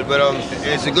thing? the name of it, but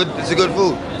it's a good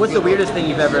food. What's the weirdest thing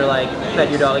you've ever like fed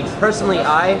your dog? Like, personally,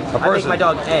 I make person. my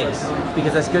dog eggs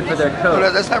because that's good for their coat.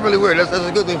 No, that's not really weird. That's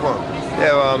a good thing for them.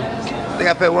 Yeah, I think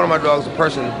I fed one of my dogs a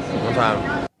person one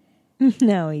time.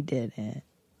 No, he didn't.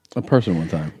 A person one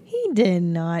time. He did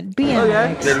not.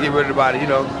 BMX. Had to get rid of the body, you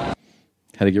know.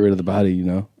 Had to get rid of the body, you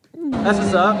know. That's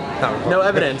what's up. No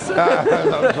evidence.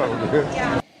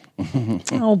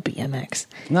 Oh, BMX.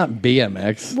 Not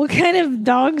BMX. What kind of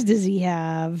dogs does he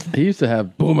have? He used to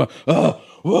have Booma.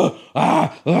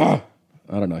 I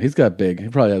don't know. He's got big. He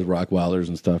probably has Rockwilders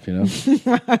and stuff, you know?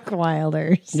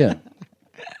 Rockwilders. Yeah.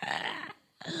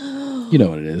 You know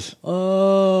what it is.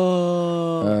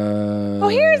 Oh,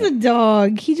 here's a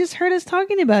dog. He just heard us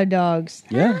talking about dogs.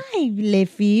 Yeah. Hi,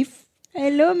 Lefif.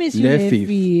 Hello, Monsieur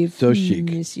Lefif. So chic.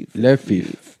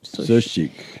 Lefif. So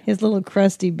chic. His little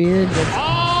crusty beard.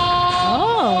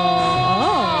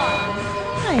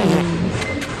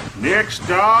 Next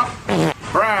stop,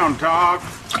 brown talk.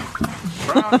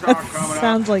 Brown talk coming up.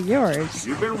 Sounds like yours.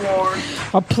 You've been warned.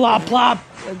 A plop, plop.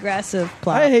 Aggressive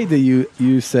plop. I hate that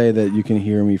you say that you can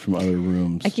hear me from other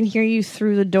rooms. I can hear you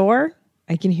through the door.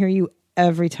 I can hear you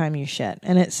every time you shit.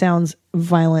 And it sounds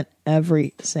violent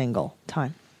every single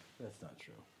time. That's not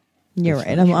true. You're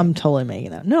right. I'm totally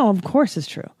making that. No, of course it's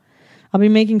true. I'll be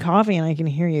making coffee and I can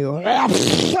hear you. A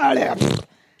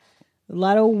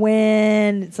lot of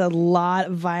wind. It's a lot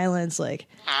of violence. Like,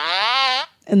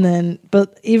 and then,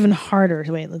 but even harder.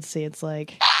 Wait, let's see. It's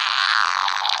like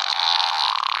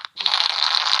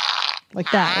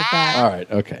that. All right.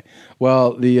 Okay.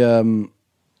 Well, the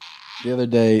other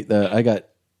day, I got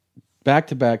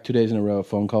back-to-back 2 days in a row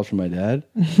phone calls from my dad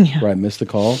where I missed the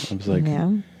call. I was like,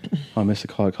 oh, I missed the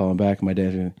call. I call him back. And my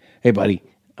dad's like, hey, buddy.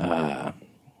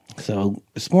 So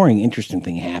this morning, interesting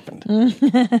thing happened.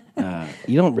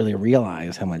 You don't really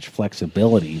realize how much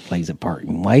flexibility plays a part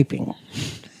in wiping.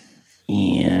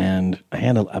 And I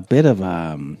had a bit of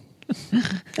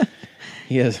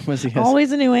he has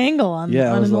always a new angle on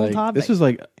an old topic. This was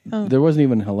like there wasn't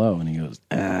even hello, and he goes,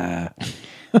 I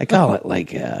call it like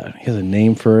he has a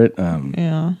name for it.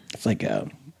 It's like a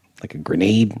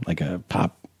grenade, like a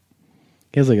pop.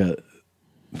 He has like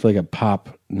a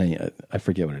pop name. I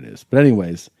forget what it is, but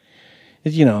anyways,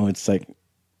 it's like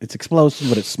it's explosive,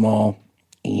 but it's small.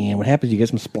 And what happens? You get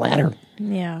some splatter.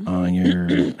 On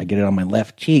your. I get it on my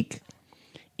left cheek.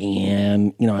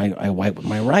 And, I wipe with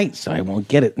my right, so I won't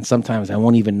get it. And sometimes I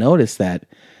won't even notice that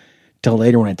till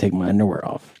later when I take my underwear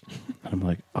off. And I'm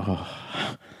like,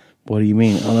 oh, what do you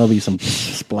mean? Oh, there'll be some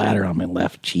splatter on my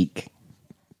left cheek.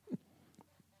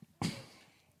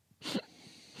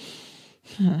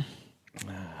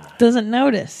 Doesn't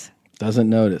notice.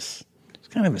 It's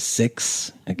kind of a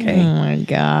 6, okay? Oh, my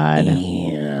God.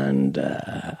 And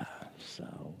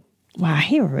wow,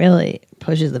 he really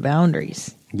pushes the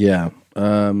boundaries. Yeah.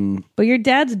 But your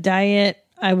dad's diet,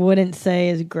 I wouldn't say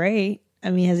is great.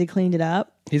 I mean, has he cleaned it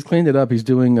up? He's cleaned it up. He's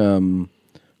doing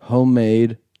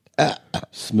homemade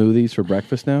smoothies for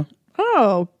breakfast now.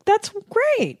 Oh, that's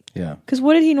great. Yeah. Because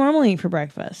what did he normally eat for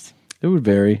breakfast? It would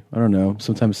vary. I don't know.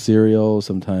 Sometimes cereal,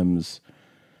 sometimes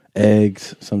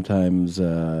eggs, sometimes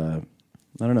I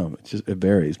don't know. It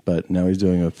varies. But now he's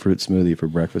doing a fruit smoothie for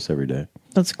breakfast every day.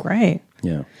 That's great.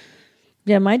 Yeah.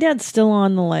 Yeah, my dad's still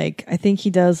on the I think he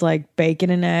does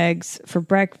bacon and eggs for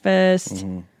breakfast,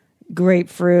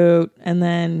 grapefruit, and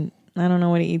then I don't know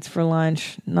what he eats for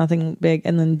lunch. Nothing big.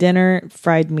 And then dinner,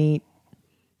 fried meat,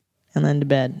 and then to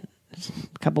bed. Just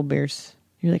a couple beers.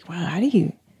 You're like, wow, how do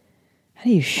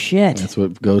you shit? That's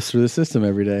what goes through the system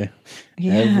every day.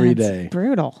 Yeah, every day. It's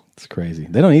brutal. It's crazy.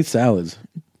 They don't eat salads.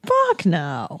 Fuck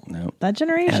no. No. That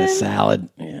generation? Had a salad.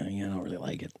 Yeah, I don't really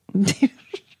like it.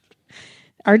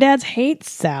 Our dads hate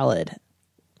salad.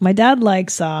 My dad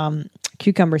likes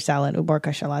cucumber salad, ubarka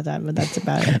shalata, but that's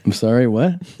about it. I'm sorry,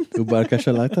 what? Ubarka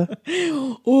shalata?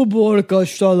 Ubarka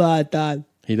shalata.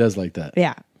 He does like that.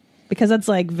 Yeah. Because that's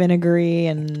vinegary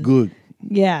and good.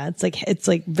 Yeah, it's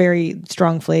very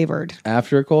strong flavored.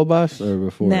 After a kolbas or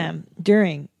before? Nah,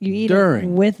 during. You eat it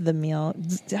with the meal.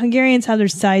 Hungarians have their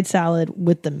side salad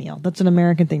with the meal. That's an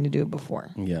American thing to do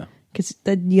before. Yeah. Because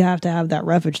you have to have that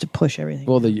roughage to push everything.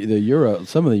 Well,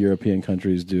 some of the European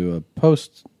countries do a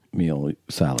post-meal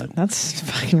salad. That's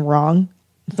fucking wrong.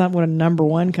 It's not what a number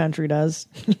one country does.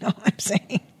 You know what I'm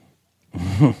saying?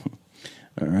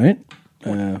 All right.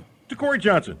 To Corey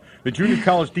Johnson, the junior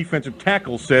college defensive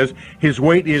tackle says his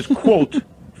weight is, quote,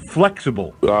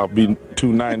 flexible. I'll be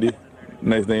 290.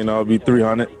 Next thing you know, I'll be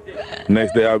 300.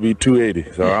 Next day, I'll be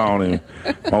 280. So I don't even,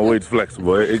 my weight's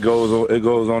flexible. It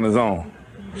goes on its own.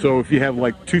 So if you have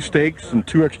 2 steaks and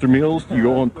 2 extra meals,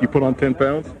 you put on 10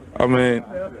 pounds?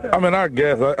 I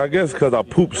guess because I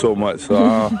poop so much. So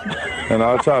and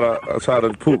I try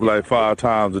to poop 5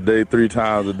 times a day, 3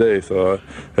 times a day. So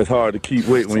it's hard to keep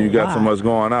weight when you got so much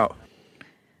going out.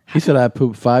 He said I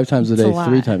poop 5 times a day,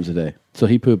 3 times a day. So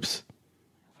he poops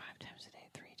 5 times a day,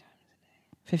 3 times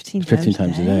a day, 15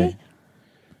 times a day.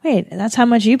 Wait, that's how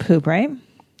much you poop, right?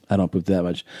 I don't poop that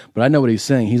much, but I know what he's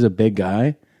saying. He's a big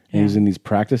guy, and he's in these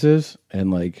practices,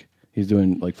 and he's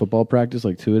doing football practice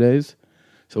 2 days.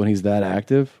 So when he's that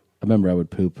active, I remember I would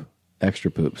poop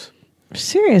extra poops.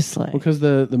 Seriously? Because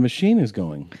the machine is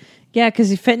going. Yeah,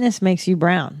 because fitness makes you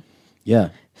brown.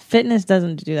 Yeah. Fitness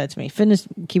doesn't do that to me. Fitness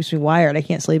keeps me wired. I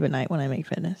can't sleep at night when I make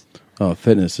fitness. Oh,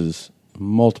 fitness is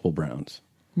multiple browns.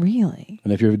 Really?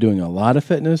 And if you're doing a lot of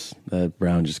fitness, that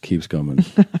brown just keeps going.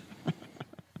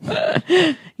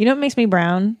 You know what makes me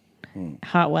brown?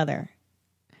 Hot weather.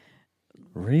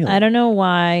 Really? I don't know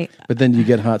why. But then you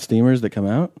get hot steamers that come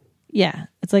out? Yeah.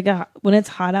 It's when it's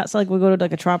hot outside, we go to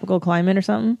a tropical climate or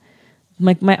something,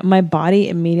 my body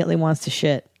immediately wants to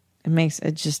shit.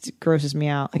 It just grosses me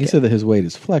out. He said that his weight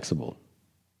is flexible.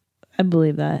 I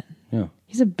believe that. Yeah.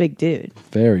 He's a big dude.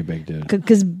 Very big dude.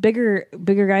 Because bigger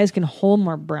guys can hold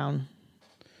more brown.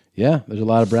 Yeah, there's a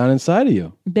lot of brown inside of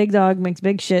you. Big dog makes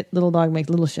big shit. Little dog makes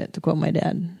little shit, to quote my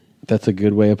dad. That's a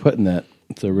good way of putting that.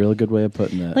 It's a real good way of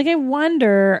putting that. Like, I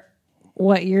wonder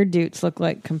what your dutes look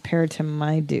like compared to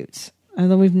my dutes.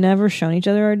 Although we've never shown each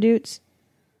other our dutes.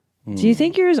 Do you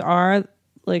think yours are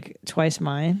like twice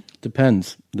mine?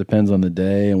 Depends on the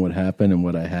day and what happened and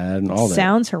what I had and all that.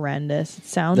 Sounds horrendous. It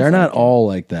sounds. They're not like all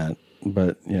like that,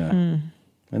 but yeah,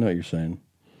 I know what you're saying.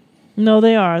 No,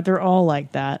 they are. They're all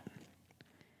like that.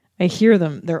 I hear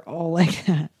them. They're all like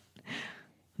that.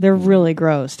 They're really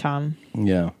gross, Tom.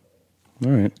 Yeah.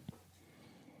 All right.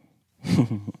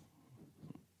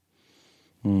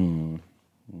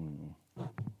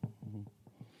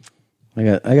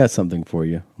 I got something for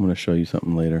you. I'm going to show you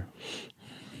something later.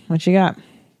 What you got?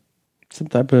 Some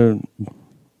type of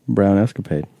brown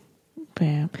escapade.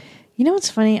 Bam. You know what's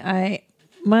funny?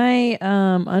 My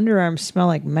underarms smell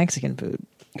like Mexican food.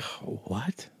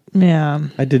 What? Yeah.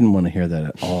 I didn't want to hear that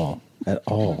at all. At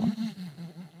all.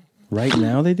 Right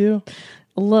now they do?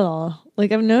 A little.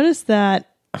 Like, I've noticed that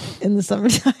in the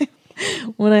summertime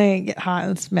when I get hot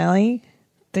and smelly,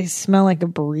 they smell like a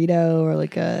burrito or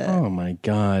like a... Oh, my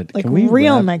God. Like Can we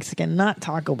real Mexican, not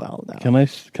Taco Bell, though. Can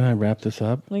I wrap this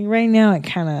up? Like, right now, it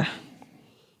kind of... A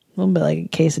little bit like a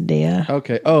quesadilla.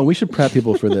 Okay. Oh, we should prep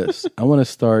people for this. I want to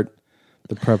start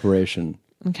the preparation.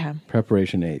 Okay.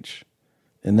 Preparation H.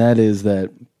 And that is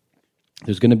that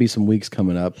there's going to be some weeks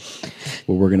coming up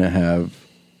where we're going to have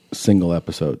single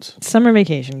episodes. Summer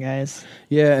vacation, guys.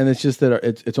 Yeah, and it's just that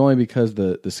it's only because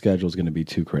the schedule is going to be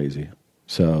too crazy.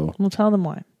 So we'll tell them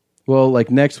why. Well,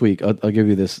 like next week, I'll give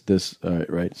you this. All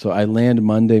right. So I land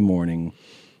Monday morning.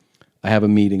 I have a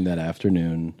meeting that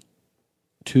afternoon.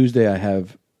 Tuesday, I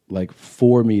have like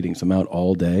 4 meetings. I'm out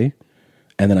all day,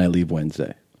 and then I leave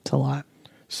Wednesday. It's a lot.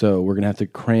 So we're going to have to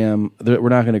cram. We're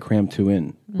not going to cram 2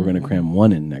 in. We're going to cram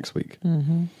 1 in next week.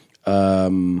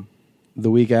 The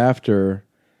week after,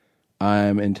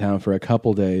 I'm in town for a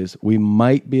couple days. We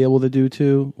might be able to do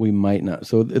 2. We might not.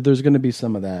 So there's going to be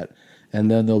some of that.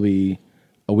 And then there'll be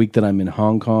a week that I'm in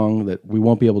Hong Kong that we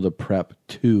won't be able to prep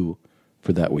 2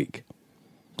 for that week.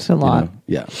 It's a lot.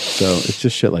 Yeah. So it's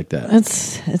just shit like that.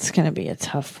 It's going to be a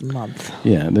tough month.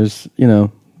 Yeah. There's,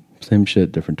 same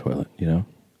shit, different toilet,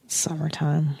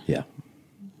 Summertime. Yeah.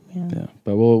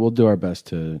 But we'll do our best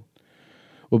to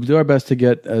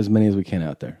get as many as we can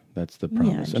out there. That's the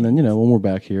promise. Yeah, and then, when we're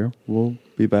back here, we'll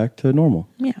be back to normal.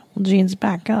 Yeah. Well, Jean's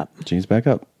back up. Jean's back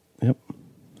up. Yep.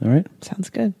 All right. Sounds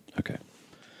good. Okay.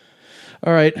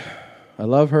 All right. I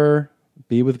love her.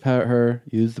 Be with her.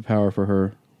 Use the power for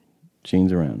her.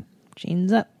 Jean's around.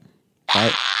 Jean's up.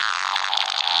 Bye.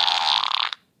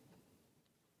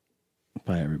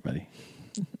 Bye, everybody.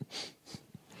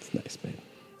 It's nice, babe.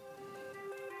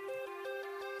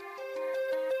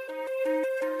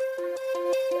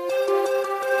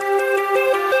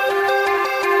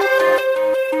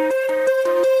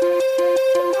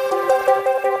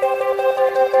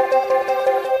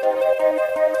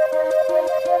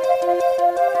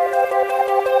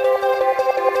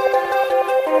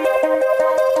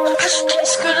 This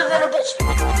tastes good a little bit.